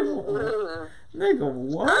 Nigga,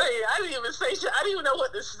 what? I didn't even say shit. I didn't even know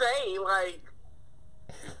what to say. Like,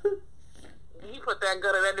 he put that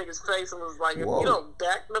gun in that nigga's face and was like, if you don't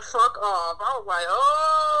back the fuck off. I was like,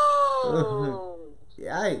 oh.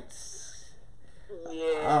 Yikes.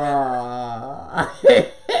 Yeah.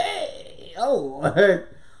 Oh.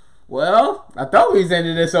 Well, I thought we was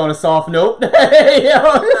ending this on a soft note. No,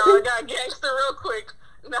 I got gangster real quick.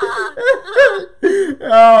 Nah.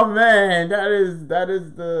 Oh man, that's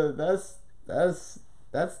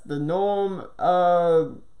the norm.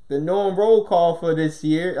 The norm roll call for this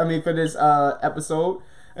year. I mean, for this episode.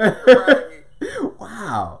 Right.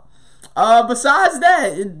 Wow. Besides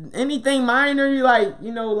that, anything minor? You like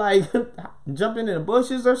jumping in the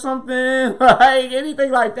bushes or something? Like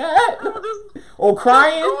anything like that? Or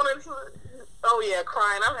crying? Oh yeah,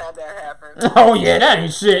 crying. I've had that happen. Oh yeah, that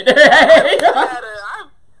ain't shit.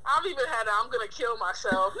 I've even had a, I'm gonna kill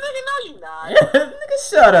myself. Nigga, no you not. Nigga,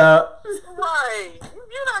 shut up. Right.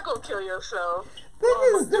 You're not gonna kill yourself.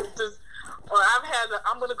 Or I've had the,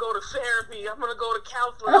 I'm gonna go to therapy. I'm gonna go to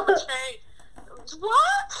counseling. I'm gonna change.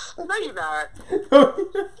 What? No, you're not.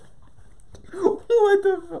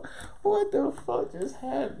 What the fuck just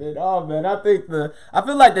happened? Oh man, I feel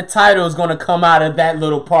like the title is gonna come out of that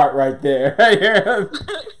little part right there.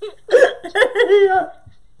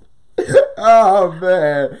 Oh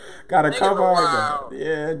man, gotta come on.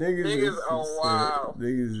 Yeah, niggas are wild.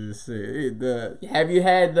 Niggas is sick. Have you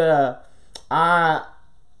had them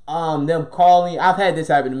calling? I've had this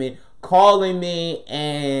happen to me. Calling me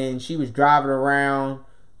and she was driving around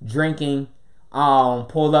drinking.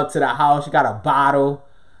 Pulled up to the house. She got a bottle.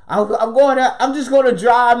 I'm just going to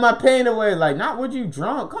drive my pain away. Like, not with you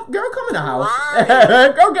drunk. Girl, come in the house.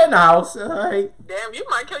 Right. Go get in the house. Like, damn, you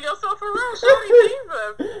might kill yourself for real. Shawty,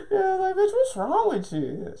 Jesus. Yeah, like, bitch, what's wrong with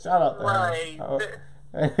you? Shout out to right. her.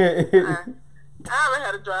 I haven't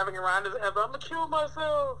had a driving around as ever. I'm going to kill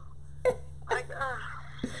myself. Like,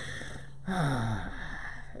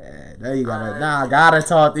 Yeah, now you gotta. Now I gotta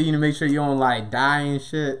talk to you to make sure you don't like die and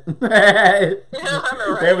shit. There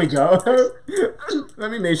we go. Let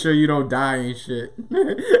me make sure you don't die and shit.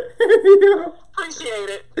 Appreciate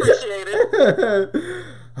it.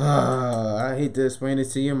 I hate to explain it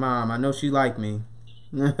to your mom. I know she like me.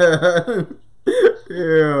 Yeah.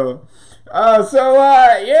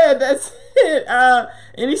 Yeah, that's it.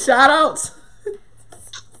 Any shout outs?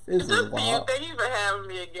 Just to you, thank you for having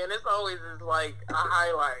me again. It's always is like a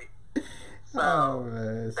highlight. So, oh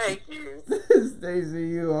man, thank you, Stacey.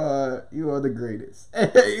 You are the greatest.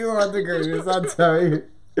 You are the greatest. I tell you,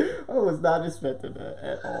 I was not expecting that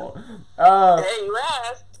at all. Hey, you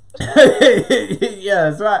asked.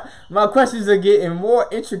 Yes, my questions are getting more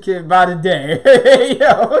intricate by the day.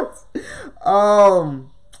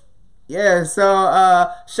 Yeah. So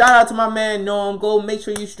shout out to my man Norm. Go make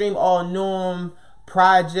sure you stream all Norm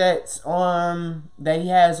projects that he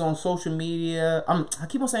has on social media. I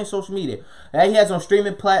keep on saying social media that he has on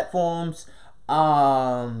streaming platforms,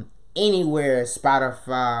 anywhere: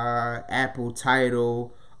 Spotify, Apple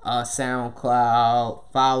Tidal, SoundCloud.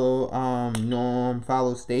 Follow Norm.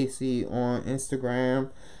 Follow Stacey on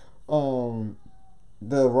Instagram.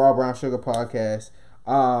 The Raw Brown Sugar Podcast.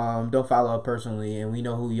 Don't follow her personally, and we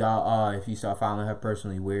know who y'all are if you start following her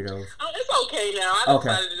personally, weirdos. Oh, it's okay now. I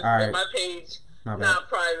decided to just make my page not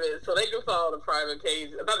private, so they can follow the private page,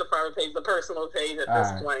 not the private page, the personal page at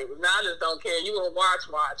this point. Now I just don't care. You want to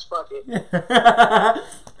watch, fuck it.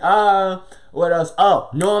 What else? Oh,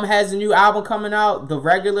 Norm has a new album coming out, The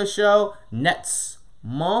Regular Show, next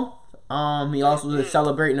month. He also is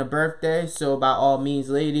celebrating a birthday, so by all means,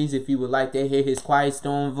 ladies, if you would like to hear his Quiet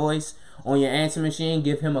Storm voice on your answer machine,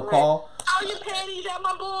 give him a call. Throw your panties at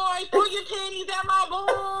my boy. Throw your panties at my boy.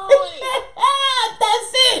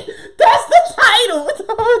 That's it. That's the title.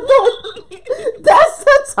 That's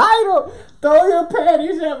the title. Throw your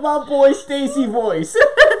panties at my boy Stacy voice.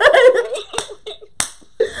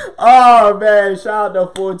 Oh man, shout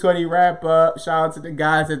out to 420 wrap up. Shout out to the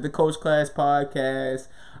guys at the Coach Class Podcast.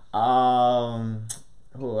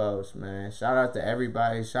 Who else, man? Shout out to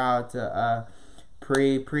everybody. Shout out to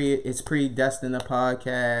it's Predestined the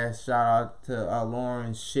podcast. Shout out to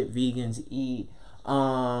Lauren Shit Vegans Eat.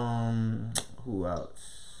 Who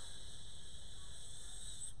else?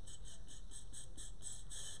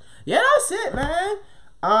 Yeah, that's it, man.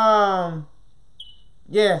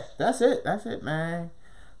 Yeah, that's it, man.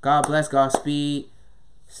 God bless, Godspeed.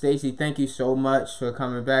 Stacy, thank you so much for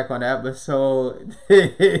coming back on the episode.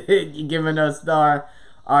 You're giving us our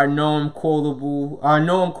Noam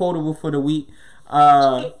quotable for the week.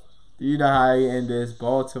 You know how you end this.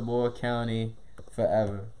 Baltimore County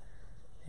forever.